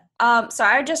that. So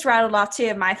I just rattled off 2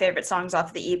 of my favorite songs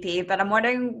off the EP, but I'm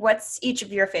wondering what's each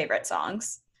of your favorite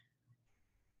songs?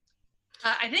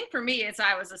 I think for me, it's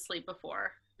 "I Was Asleep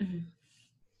Before." Mm-hmm.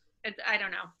 I don't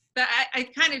know. I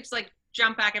kind of just like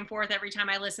jump back and forth every time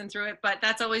I listen through it, but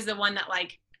that's always the one that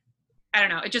like, I don't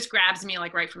know, it just grabs me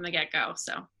like right from the get-go.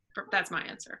 So that's my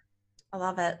answer. I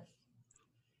love it.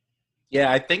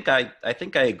 Yeah, I think I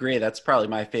agree. That's probably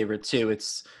my favorite too.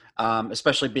 It's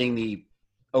especially being the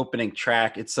opening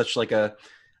track. It's such like a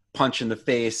punch in the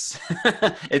face.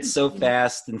 It's so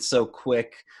fast and so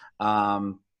quick.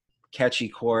 Catchy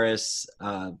chorus.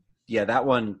 Yeah, that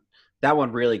one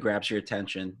really grabs your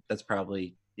attention. That's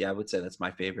probably, I would say that's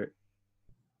my favorite.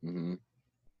 Mm-hmm.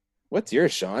 What's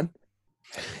yours, Sean?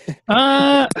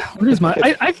 What is my?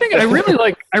 I think I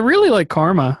really like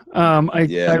Karma.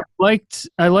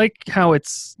 I like how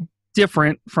it's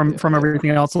different from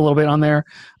everything else a little bit on there.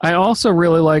 I also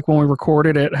really like when we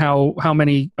recorded it how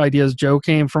many ideas Joe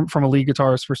came from a lead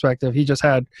guitarist perspective. He just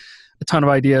had a ton of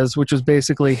ideas, which was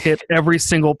basically hit every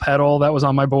single pedal that was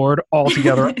on my board all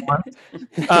together at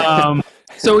once.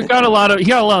 So he got a lot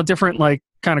of different like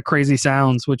kind of crazy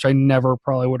sounds, which I never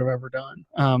probably would have ever done.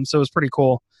 So it was pretty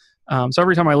cool. So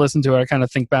every time I listen to it, I kind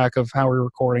of think back of how we were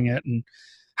recording it and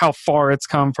how far it's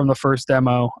come from the first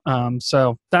demo.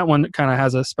 So that one kind of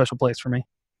has a special place for me.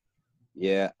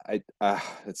 Yeah,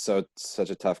 it's such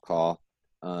a tough call.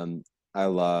 I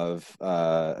love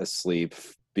Asleep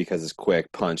because it's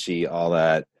quick, punchy, all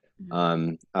that.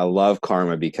 I love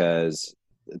Karma because,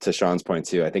 to Sean's point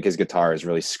too, I think his guitar is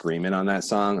really screaming on that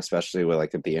song, especially with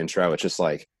like the intro. It's just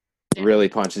like really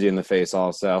punches you in the face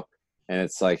also. And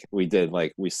it's like we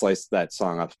sliced that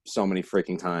song up so many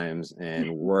freaking times and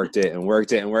worked it.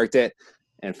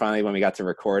 And finally when we got to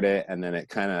record it, and then it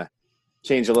kind of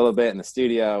changed a little bit in the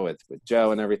studio with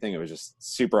Joe and everything, it was just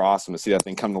super awesome to see that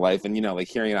thing come to life. And like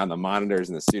hearing it on the monitors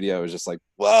in the studio was just like,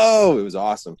 whoa, it was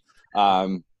awesome.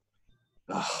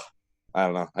 I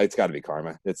don't know. It's got to be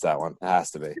Karma. It's that one. It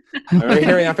has to be. I remember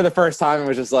hearing it for the first time. It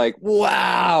was just like,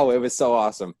 wow, it was so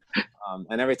awesome.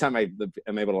 And every time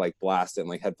I'm able to like blast it in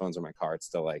like headphones or my car, it's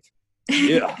still like,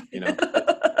 yeah,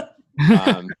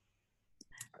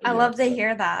 I love to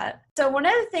hear that. So one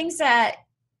of the things that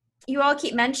you all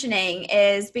keep mentioning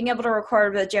is being able to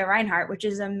record with Joe Reinhardt, which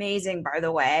is amazing, by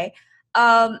the way.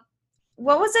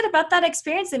 What was it about that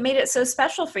experience that made it so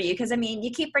special for you? Because, I mean,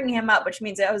 you keep bringing him up, which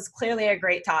means it was clearly a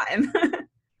great time.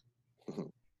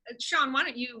 Sean, why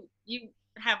don't you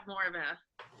have more of a...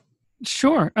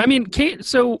 Sure. I mean, Kate,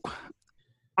 so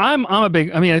I'm a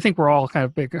big, I think we're all kind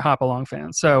of big Hop Along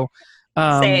fans. So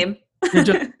Same.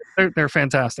 they're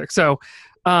fantastic. So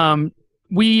Kate and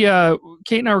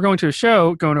I were going to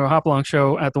a Hop Along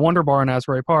show at the Wonder Bar in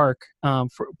Asbury Park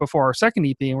before our second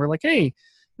EP. And we're like, hey,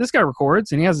 this guy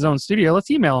records and he has his own studio. Let's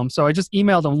email him. So I just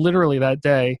emailed him literally that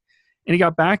day, and he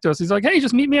got back to us. He's like, hey,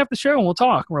 just meet me at the show and we'll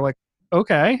talk. And we're like,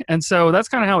 okay. And so that's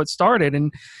kind of how it started.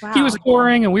 And He was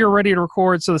touring and we were ready to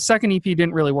record. So the second EP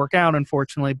didn't really work out,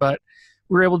 unfortunately, but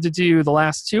we were able to do the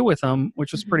last 2 with him,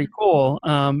 which was pretty cool.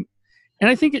 And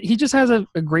I think he just has a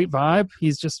great vibe.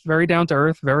 He's just very down to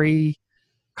earth, very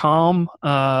calm,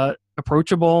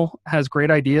 approachable, has great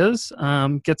ideas,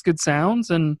 gets good sounds,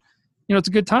 and it's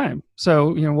a good time.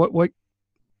 So,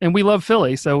 and we love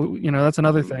Philly. So, that's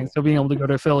another thing. So being able to go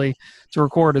to Philly to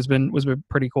record was been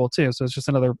pretty cool too. So it's just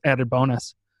another added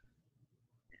bonus.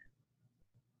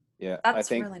 Yeah. That's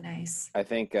really nice. I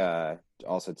think,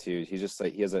 also too, he's just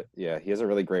like, he has a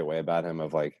really great way about him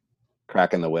of like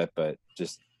cracking the whip, but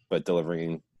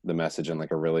delivering the message in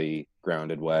like a really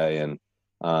grounded way. And,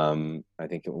 I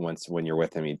think when you're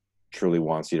with him, he truly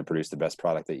wants you to produce the best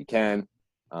product that you can.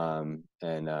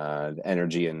 The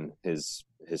energy in his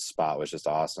spot was just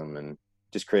awesome, and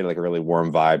just created like a really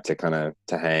warm vibe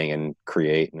to hang and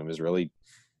create. And it was really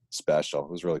special.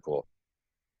 It was really cool.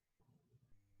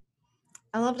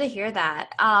 I love to hear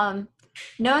that.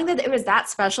 Knowing that it was that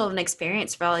special of an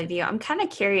experience for all of you, I'm kind of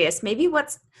curious, maybe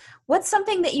what's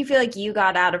something that you feel like you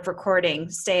got out of recording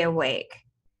Stay Awake?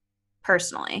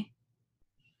 personally?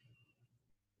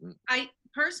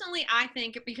 I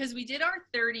think because we did our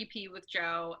 30p with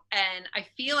Joe, and I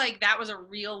feel like that was a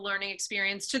real learning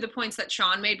experience to the points that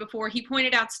Sean made before. He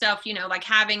pointed out stuff, like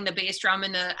having the bass drum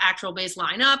and the actual bass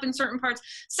line up in certain parts,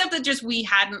 stuff that just we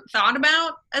hadn't thought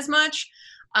about as much.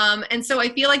 And so I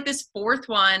feel like this fourth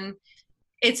one,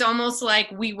 it's almost like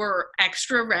we were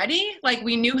extra ready. Like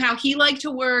we knew how he liked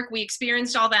to work. We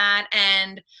experienced all that.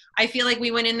 And I feel like we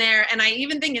went in there, and I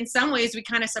even think in some ways we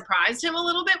kind of surprised him a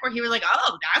little bit, where he was like,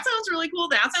 oh, that sounds really cool.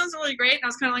 That sounds really great. And I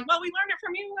was kind of like, well, we learned it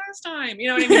from you last time. You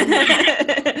know what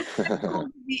I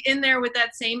mean? Be in there with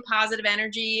that same positive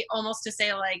energy, almost to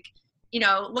say like,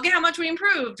 look at how much we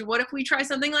improved. What if we try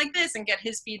something like this, and get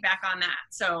his feedback on that?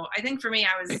 So I think for me,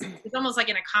 it's almost like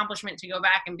an accomplishment to go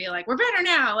back and be like, we're better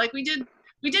now. Like we did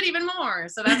even more.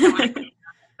 So that's how I think.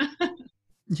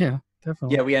 Yeah,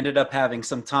 definitely. Yeah, we ended up having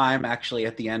some time actually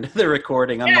at the end of the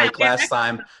recording, unlike last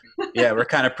time. Yeah, we're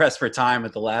kind of pressed for time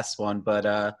with the last one, but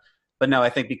no, I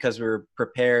think because we were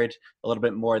prepared a little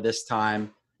bit more this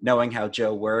time, knowing how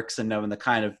Joe works and knowing the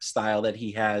kind of style that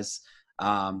he has,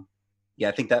 yeah,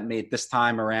 I think that made this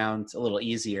time around a little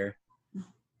easier.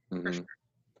 Mm-hmm.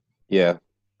 Yeah,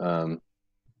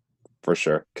 for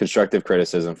sure. Constructive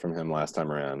criticism from him last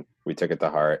time around. We took it to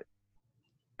heart,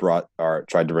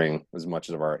 tried to bring as much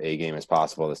of our A game as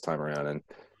possible this time around. And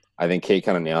I think Kate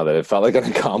kind of nailed it. It felt like an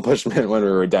accomplishment when we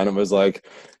were done. It was like,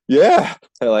 yeah,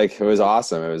 like it was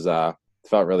awesome. It was,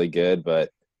 felt really good,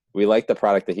 but we liked the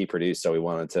product that he produced. So we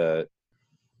wanted to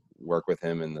work with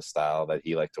him in the style that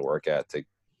he liked to work at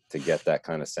to get that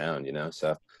kind of sound,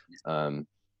 So,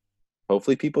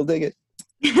 hopefully people dig it.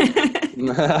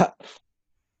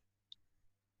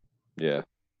 Yeah.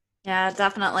 Yeah,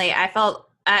 definitely.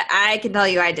 I can tell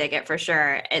you I dig it for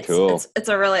sure. It's cool. It's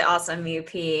a really awesome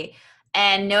EP.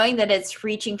 And knowing that it's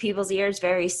reaching people's ears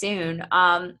very soon,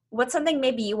 what's something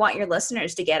maybe you want your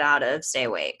listeners to get out of Stay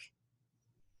Awake?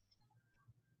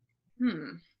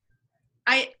 From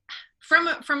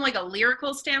like a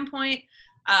lyrical standpoint,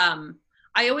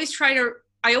 I always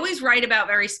write about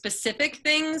very specific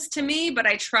things to me, but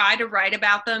I try to write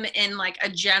about them in like a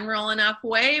general enough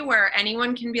way where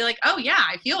anyone can be like, oh yeah,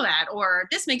 I feel that, or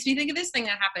this makes me think of this thing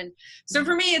that happened. So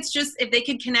for me, it's just if they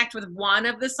could connect with one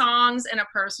of the songs in a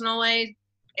personal way,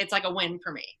 it's like a win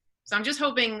for me. So I'm just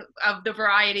hoping of the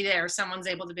variety there, someone's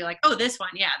able to be like, oh, this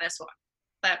one, yeah, this one.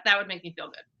 That would make me feel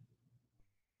good.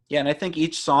 Yeah, and I think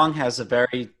each song has a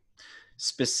very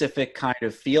specific kind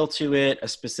of feel to it, a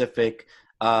specific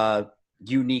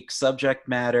unique subject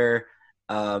matter.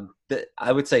 I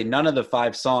would say none of the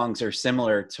 5 songs are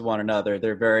similar to one another.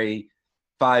 They're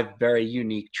 5 very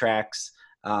unique tracks.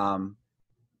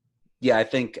 Yeah, I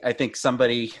think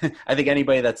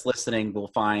anybody that's listening will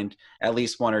find at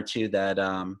least 1 or 2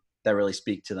 that really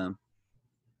speak to them.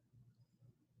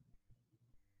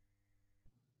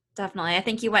 Definitely. I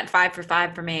think you went 5 for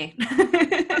 5 for me.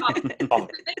 Oh,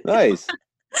 nice.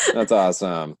 That's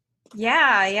awesome.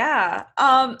 Yeah.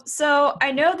 So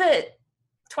I know that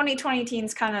 2020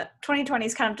 is kind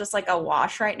of just like a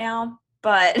wash right now,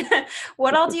 but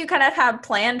what all do you kind of have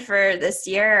planned for this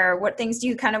year? Or what things do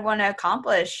you kind of want to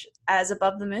accomplish as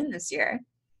Above the Moon this year?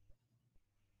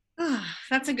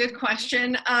 That's a good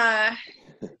question.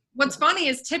 What's funny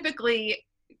is typically,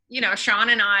 Sean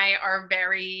and I are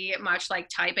very much like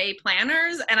type A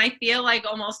planners. And I feel like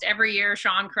almost every year,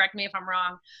 Sean, correct me if I'm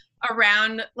wrong,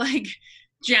 around like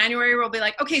January, we'll be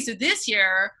like, okay, so this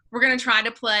year we're going to try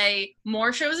to play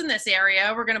more shows in this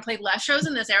area. We're going to play less shows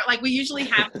in this area. Like we usually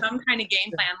have some kind of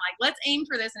game plan, like let's aim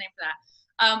for this and aim for that.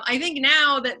 I think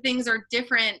now that things are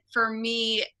different for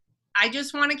me, I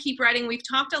just want to keep writing. We've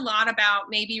talked a lot about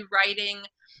maybe writing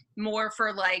more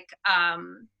for like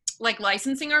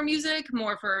licensing our music,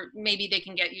 more for maybe they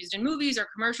can get used in movies or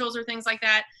commercials or things like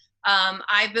that.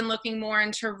 I've been looking more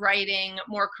into writing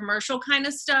more commercial kind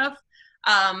of stuff.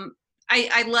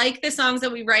 I like the songs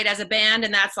that we write as a band,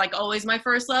 and that's like always my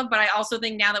first love, but I also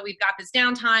think now that we've got this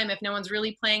downtime, if no one's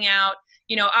really playing out,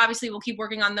 obviously we'll keep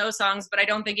working on those songs, but I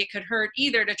don't think it could hurt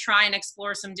either to try and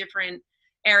explore some different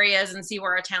areas and see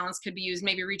where our talents could be used,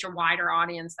 maybe reach a wider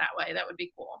audience that way. That would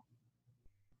be cool.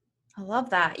 I love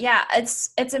that. Yeah,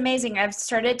 it's amazing. I've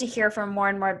started to hear from more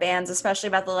and more bands, especially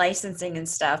about the licensing and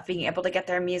stuff, being able to get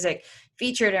their music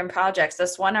featured in projects.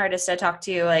 This one artist I talked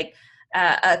to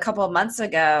a couple of months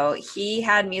ago, he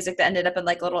had music that ended up in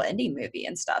like a little indie movie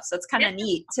and stuff. So it's kind of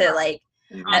neat to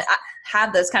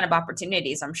have those kind of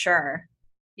opportunities, I'm sure.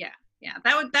 Yeah,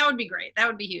 that would be great. That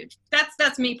would be huge.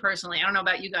 That's me personally. I don't know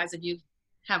about you guys if you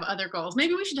have other goals.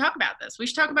 Maybe we should talk about this. We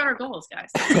should talk about our goals, guys.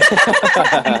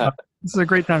 This is a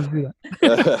great time to do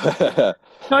that.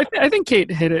 No, I think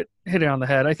Kate hit it hit it on the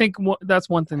head. I think that's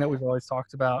one thing that we've always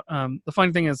talked about. The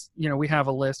funny thing is, we have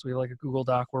a list. We have like a Google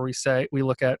Doc where we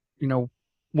look at,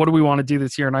 what do we want to do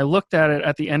this year? And I looked at it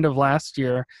at the end of last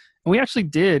year, and we actually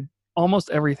did almost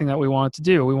everything that we wanted to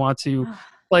do. We want to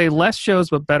play less shows,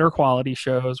 but better quality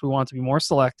shows. We want to be more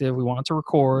selective. We want to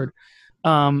record.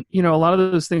 A lot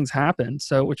of those things happened,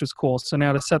 which was cool. So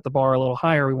now to set the bar a little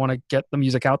higher, we want to get the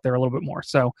music out there a little bit more.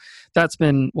 So that's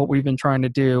been what we've been trying to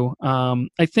do.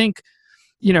 I think,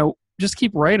 just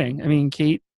keep writing. I mean,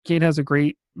 Kate has a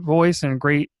great voice and a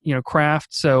great,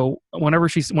 craft. So whenever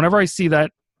I see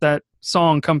that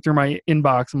song come through my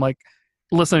inbox, I'm like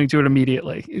listening to it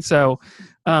immediately. So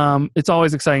it's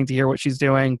always exciting to hear what she's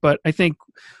doing. But I think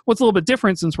what's a little bit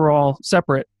different, since we're all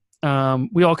separate,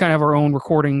 we all kind of have our own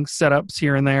recording setups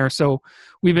here and there. So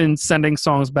we've been sending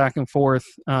songs back and forth.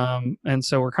 And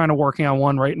so we're kind of working on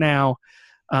one right now.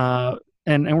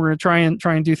 And we're going to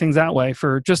try and do things that way,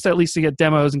 for just at least to get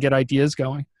demos and get ideas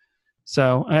going.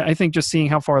 So I think just seeing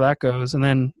how far that goes. And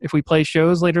then if we play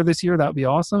shows later this year, that'd be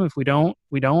awesome. If we don't,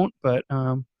 we don't. But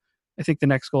I think the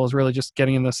next goal is really just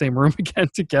getting in the same room again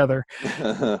together.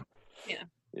 Yeah.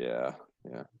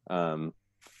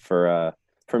 For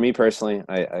me personally,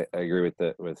 I agree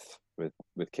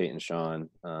with Kate and Sean.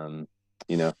 Having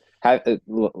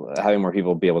more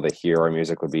people be able to hear our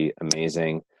music would be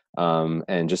amazing.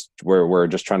 And just we're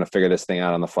just trying to figure this thing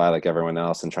out on the fly, like everyone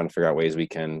else, and trying to figure out ways we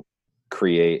can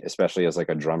create, especially as like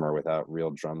a drummer without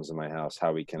real drums in my house,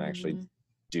 how we can actually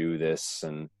do this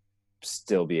and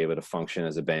still be able to function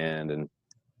as a band. And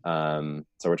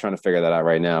so we're trying to figure that out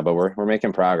right now, but we're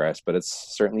making progress, but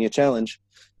it's certainly a challenge.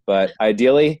 But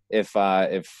ideally, if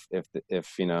we're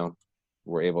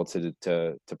able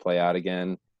to play out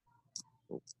again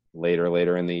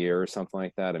later in the year or something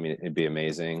like that, I mean, it'd be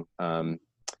amazing.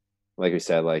 Like we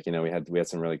said, we had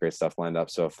some really great stuff lined up.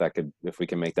 So if we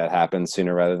can make that happen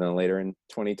sooner rather than later in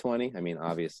 2020, I mean,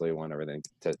 obviously we want everything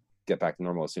to get back to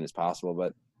normal as soon as possible,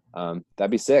 but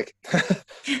that'd be sick.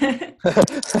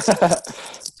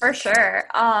 For sure.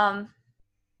 I'm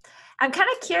kind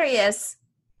of curious,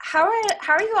 how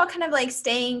are you all kind of like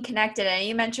staying connected? And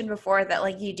you mentioned before that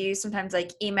like you do sometimes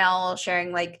like email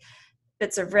sharing like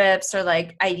bits of riffs or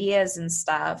like ideas and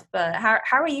stuff, but how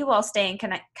are you all staying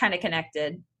kind of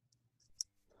connected?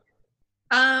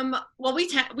 Well,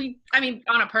 I mean,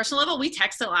 on a personal level, we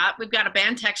text a lot. We've got a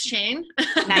band text chain.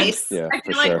 Nice. Yeah, I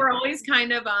feel like we're always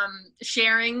kind of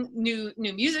sharing new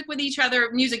music with each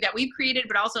other, music that we've created,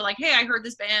 but also like, hey, I heard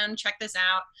this band, check this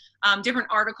out. Different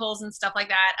articles and stuff like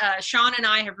that. Sean and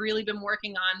I have really been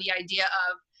working on the idea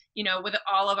of, with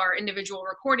all of our individual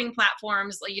recording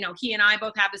platforms, he and I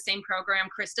both have the same program.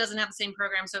 Chris doesn't have the same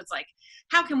program. So it's like,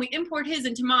 how can we import his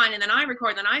into mine? And then I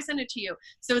record, then I send it to you.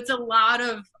 So it's a lot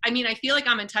of, I feel like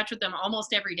I'm in touch with them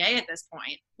almost every day at this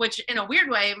point, which in a weird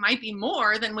way might be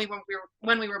more than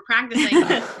when we were practicing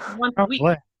once a week.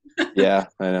 Yeah,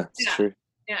 I know. It's true.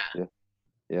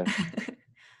 Yeah.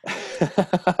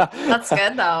 That's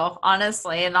good though,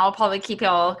 honestly. And I'll probably keep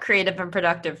y'all creative and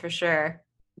productive for sure.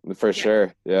 For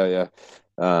sure. Yeah.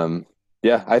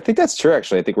 I think that's true.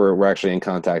 Actually, I think we're actually in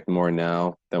contact more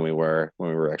now than we were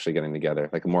when we were actually getting together,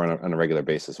 like more on a regular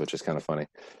basis, which is kind of funny.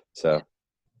 So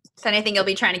anything, you'll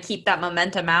be trying to keep that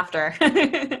momentum after.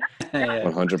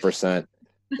 100%.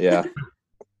 Yeah.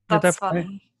 That's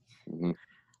funny. Mm-hmm.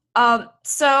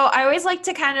 So I always like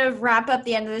to kind of wrap up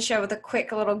the end of the show with a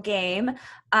quick little game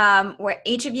where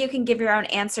each of you can give your own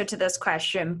answer to this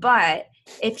question. But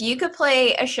if you could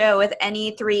play a show with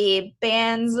any three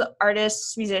bands,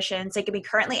 artists, musicians, they could be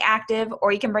currently active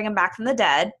or you can bring them back from the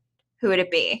dead, who would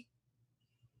it be?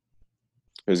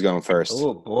 Who's going first?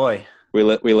 Oh, boy. We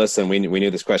listened. We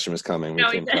knew this question was coming. We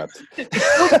came prepped.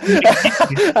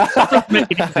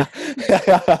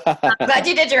 Glad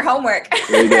you did your homework.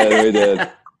 We did. All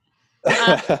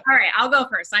right, I'll go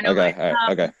first. I know. Okay.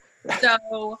 Okay.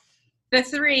 So the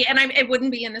three, and it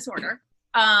wouldn't be in this order,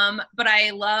 but I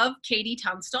love Katie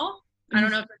Tunstall. I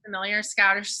don't know if you're familiar,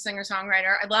 Scottish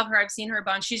singer-songwriter. I love her. I've seen her a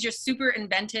bunch. She's just super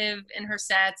inventive in her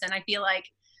sets, and I feel like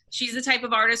she's the type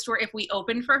of artist where if we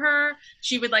opened for her,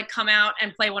 she would like come out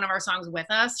and play one of our songs with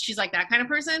us. She's like that kind of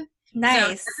person.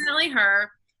 Nice. So definitely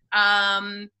her.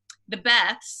 The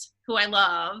Beths, who I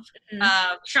love.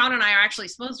 Sean and I are actually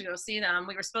supposed to go see them.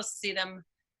 We were supposed to see them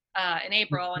in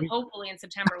April, and hopefully in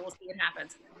September we'll see what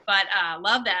happens. But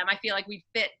love them. I feel like we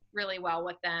fit really well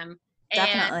with them.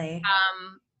 Definitely. And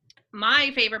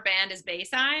my favorite band is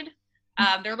Bayside.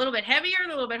 They're a little bit heavier, a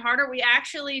little bit harder. We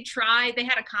actually tried. They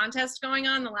had a contest going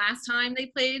on the last time they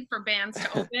played for bands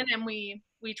to open, and we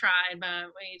tried, but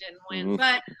we didn't win.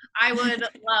 But I would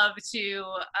love to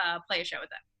play a show with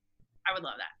them. I would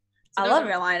love that. So I those love are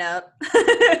your lineup.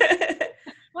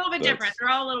 a little bit different. Thanks. They're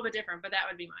all a little bit different, but that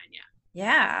would be mine. Yeah.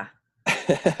 Yeah.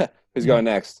 Who's going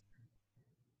next?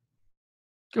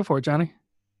 Go for it, Johnny.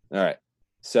 All right.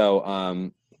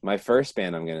 So my first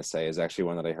band I'm going to say is actually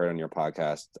one that I heard on your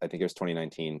podcast. I think it was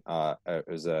 2019. It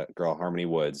was a girl, Harmony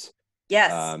Woods.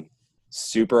 Yes.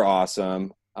 Super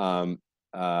awesome. I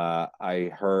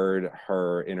heard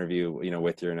her interview,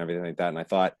 with you and everything like that. And I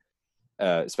thought,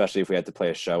 especially if we had to play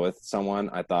a show with someone,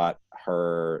 I thought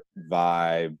her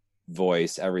vibe,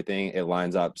 voice, everything, it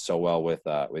lines up so well with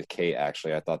Kate.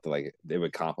 Actually, I thought that like it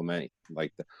would complement, I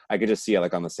could just see it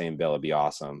like on the same bill. It'd be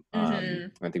awesome. I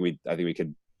think we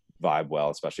could vibe well,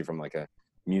 especially from like a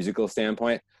musical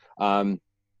standpoint. I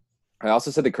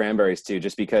also said the Cranberries too,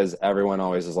 just because everyone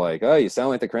always is like, "Oh, you sound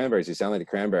like the Cranberries. You sound like the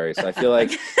Cranberries." So I feel like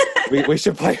we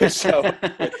should play a show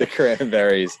with the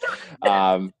Cranberries,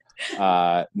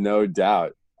 no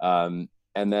doubt. And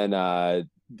then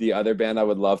the other band I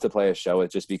would love to play a show with,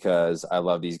 just because I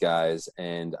love these guys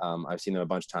and I've seen them a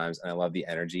bunch of times and I love the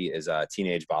energy, is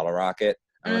Teenage Bottle Rocket.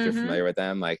 I don't know if you're familiar with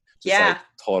them. Like, just like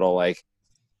total like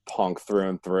punk through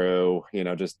and through,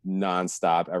 just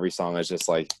nonstop. Every song is just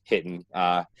like hitting.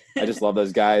 I just love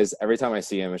those guys. Every time I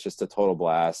see them, it's just a total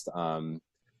blast.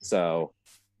 So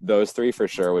those three for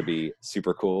sure would be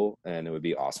super cool and it would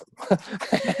be awesome. I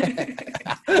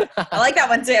like that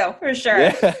one too, for sure.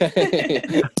 Yeah.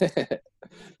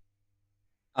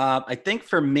 I think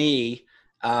for me,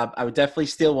 I would definitely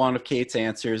steal one of Kate's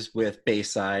answers with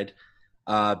Bayside.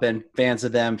 Been fans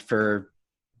of them for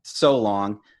so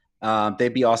long.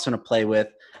 They'd be awesome to play with.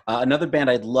 Another band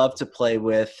I'd love to play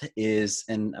with is,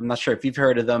 and I'm not sure if you've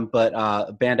heard of them, but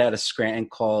a band out of Scranton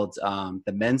called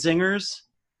the Menzingers.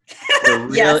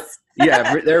 Yes.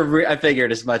 Yeah, I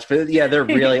figured as much, but yeah, they're a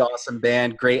really awesome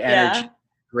band. Great energy,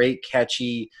 great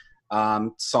catchy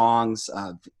songs.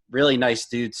 Really nice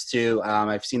dudes too.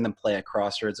 I've seen them play at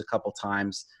Crossroads a couple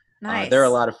times. Nice. They're a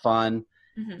lot of fun.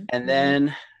 And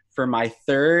then for my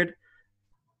third,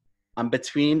 I'm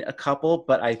between a couple,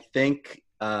 but I think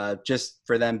just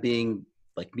for them being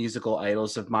like musical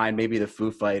idols of mine, maybe the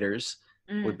Foo Fighters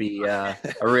would be a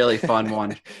really fun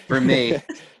one for me.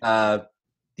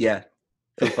 Yeah,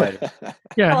 Foo Fighters.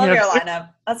 Yeah, I love your lineup.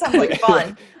 That sounds like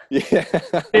fun. Yeah.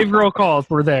 Dave roll calls.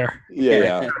 We're there.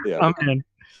 Yeah. I'm in.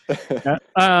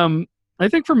 I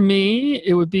think for me,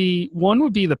 it would be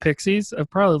the Pixies.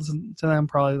 I've probably listened to them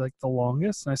like the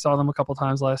longest. And I saw them a couple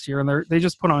times last year, and they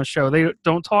just put on a show. They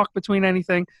don't talk between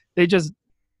anything. They just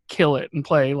kill it and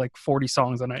play like 40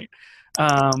 songs a night.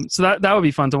 So that would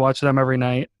be fun to watch them every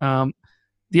night.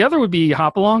 The other would be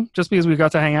Hop Along, just because we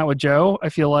got to hang out with Joe. I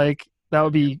feel like that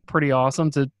would be pretty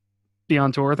awesome to be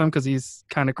on tour with him, because he's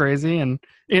kind of crazy and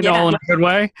all in a good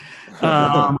way.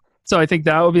 So I think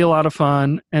that would be a lot of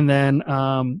fun. And then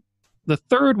the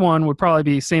third one would probably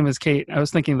be same as Kate. I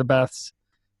was thinking the Beths.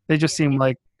 They just seem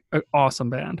like an awesome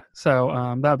band. So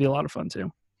that would be a lot of fun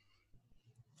too.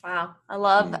 Wow. I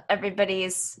love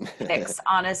everybody's picks,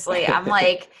 honestly.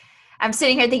 I'm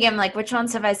sitting here thinking, which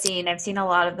ones have I seen? I've seen a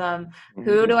lot of them.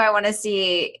 Who do I want to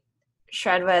see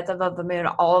shred with Above the Moon?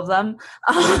 All of them.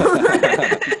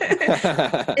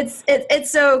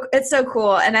 It's so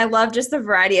cool, and I love just the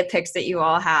variety of picks that you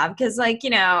all have, because I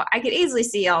could easily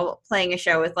see y'all playing a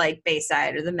show with like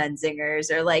Bayside or the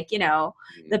Menzingers or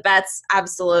the Beths.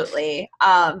 Absolutely.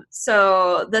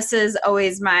 So this is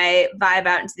always my vibe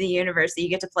out into the universe, that you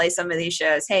get to play some of these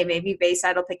shows. Hey, maybe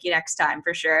Bayside will pick you next time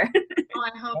for sure. Oh,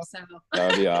 I hope so.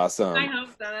 That would be awesome. I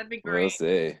hope so. That'd be great. We'll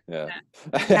see. Yeah.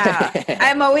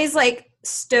 I'm always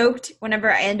stoked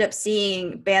whenever I end up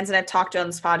seeing bands that I've talked to on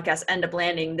this podcast end up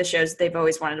landing the shows that they've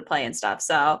always wanted to play and stuff.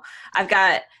 So I've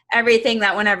got everything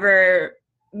that whenever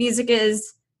music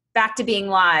is back to being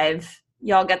live,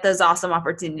 y'all get those awesome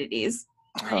opportunities.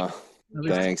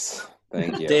 Thanks.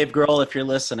 Thank you. Dave Grohl, if you're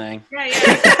listening. Yeah.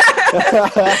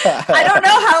 I don't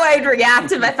know how I'd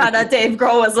react if I found out Dave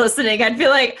Grohl was listening. I'd be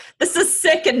like, this is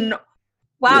sick, and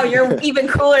wow, you're even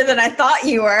cooler than I thought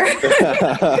you were.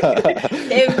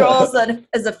 Dave Grohl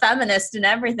is a feminist and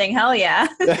everything. Hell yeah.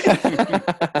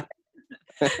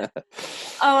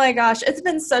 Oh my gosh. It's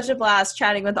been such a blast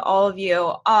chatting with all of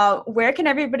you. Where can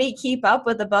everybody keep up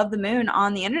with Above the Moon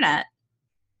on the internet?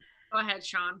 Go ahead,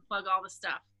 Sean. Plug all the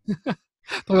stuff.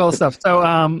 Plug all the stuff. So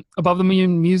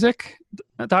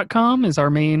AboveTheMoonMusic.com is our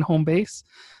main home base.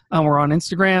 We're on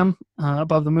Instagram,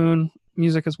 Above the Moon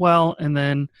Music as well, and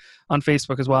then on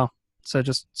Facebook as well. So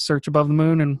just search Above the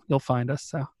Moon and you'll find us.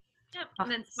 So yep.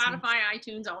 And then Spotify,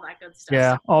 iTunes, all that good stuff.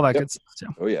 yeah, all that good stuff too.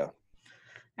 Oh yeah.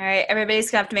 All right,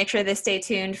 everybody's gonna have to make sure they stay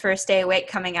tuned for Stay Awake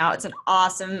coming out. It's an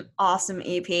awesome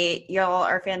EP. Y'all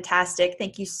are fantastic.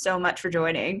 Thank you so much for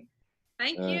joining.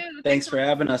 Thank you. Thanks for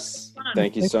having us.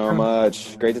 Thank you so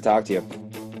much. Great to talk to you.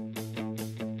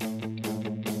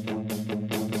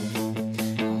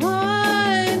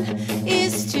 One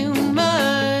is too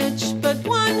much, but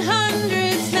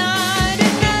 100's not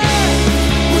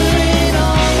enough. Will it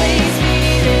always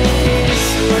be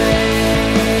this way?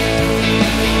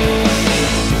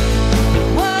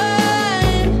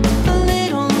 One a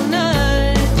little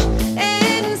nudge,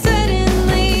 and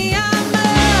suddenly I'm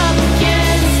up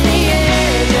against the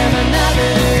edge of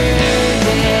another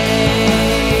day.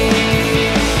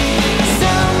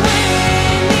 Somewhere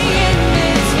in the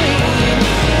in-between,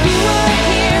 you were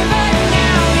here, but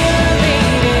now you're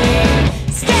leaving.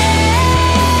 Stay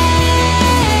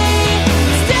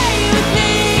with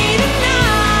me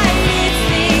tonight. It's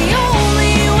the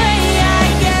only way I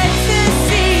get to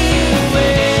see you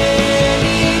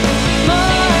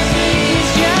anymore. Please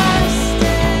just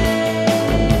stay.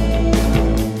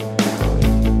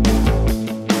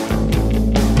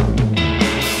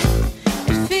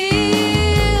 It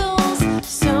feels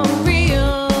so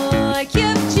real, like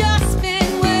you've just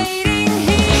been waiting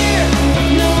here,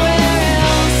 nowhere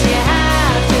else you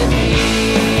have to be.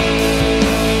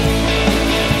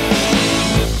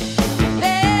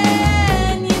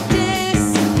 Then you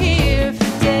disappear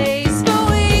for days, for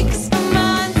weeks, for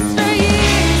months, for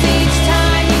years. Each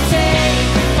time you take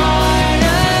part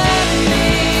of me.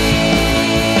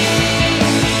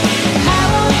 I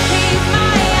won't keep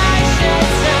my eyes shut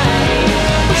tight.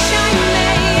 Wish I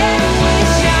may and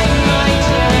wish I might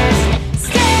just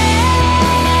stay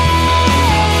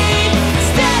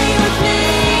with me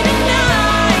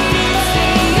tonight. It's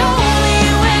the only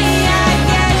way I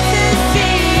get to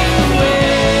see you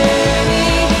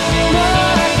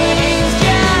anymore. Please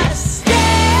just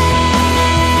stay.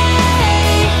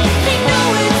 They know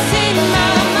it's in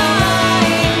my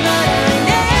mind, but I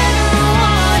never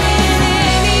wanted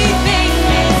anything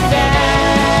this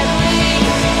badly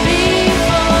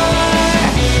before.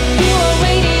 You were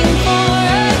waiting for a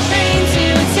train to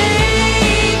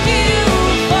take you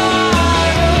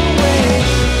far away.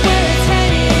 Where it's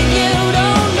headed, you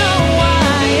don't know why. I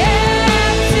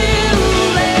have to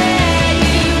let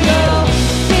you go.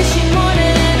 Miss you more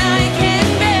than I can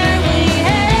bear. We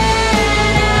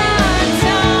had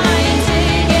time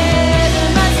together.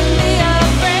 Mustn't be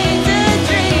afraid to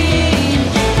dream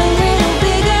a little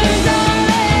bigger,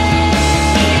 darling.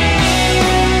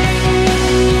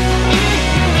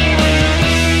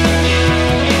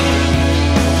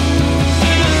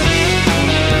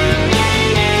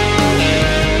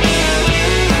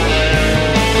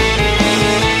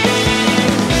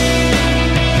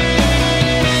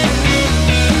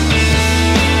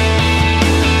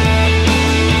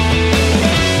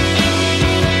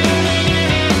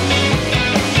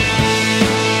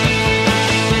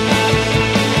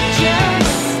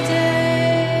 Just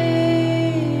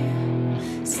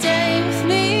stay with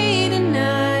me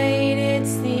tonight.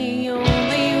 It's the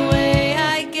only way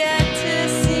I get to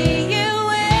see you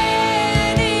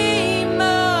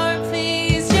anymore.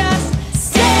 Please just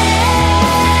stay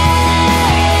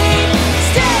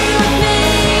with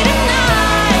me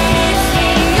tonight. It's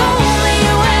the only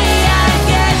way I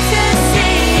get to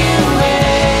see you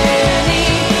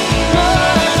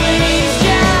anymore. Please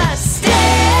just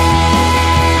stay.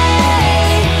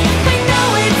 I know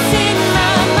it's in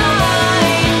my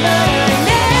mind, but I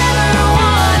never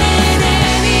wanted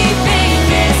anything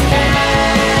this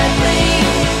badly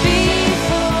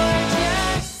before.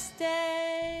 Just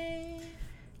stay.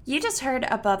 You just heard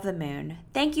Above the Moon.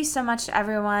 Thank you so much to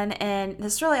everyone in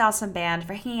this really awesome band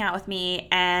for hanging out with me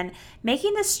and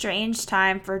making this strange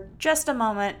time for just a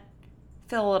moment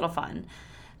feel a little fun.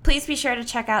 Please be sure to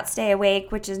check out Stay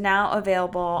Awake, which is now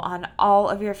available on all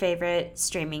of your favorite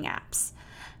streaming apps.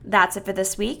 That's it for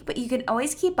this week, but you can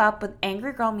always keep up with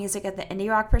Angry Girl Music at the Indie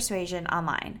Rock Persuasion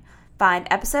online. Find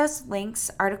episodes,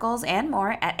 links, articles, and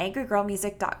more at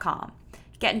angrygirlmusic.com.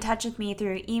 Get in touch with me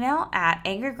through email at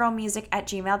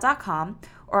angrygirlmusic@gmail.com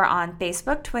or on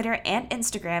Facebook, Twitter, and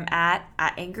Instagram at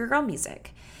angrygirlmusic.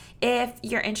 If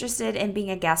you're interested in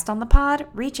being a guest on the pod,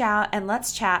 reach out and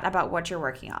let's chat about what you're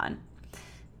working on.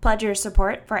 Pledge your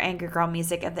support for Angry Girl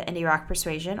Music of the Indie Rock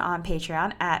Persuasion on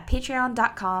Patreon at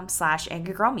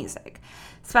patreon.com/angrygirlmusic.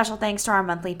 Special thanks to our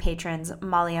monthly patrons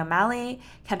Molly O'Malley,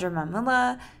 Kendra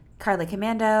Mamula, Carly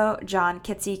Commando, John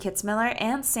Kitsy Kitzmiller,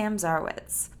 and Sam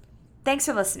Zarwitz. Thanks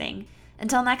for listening.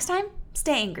 Until next time,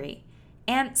 stay angry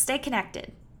and stay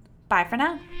connected. Bye for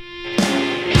now.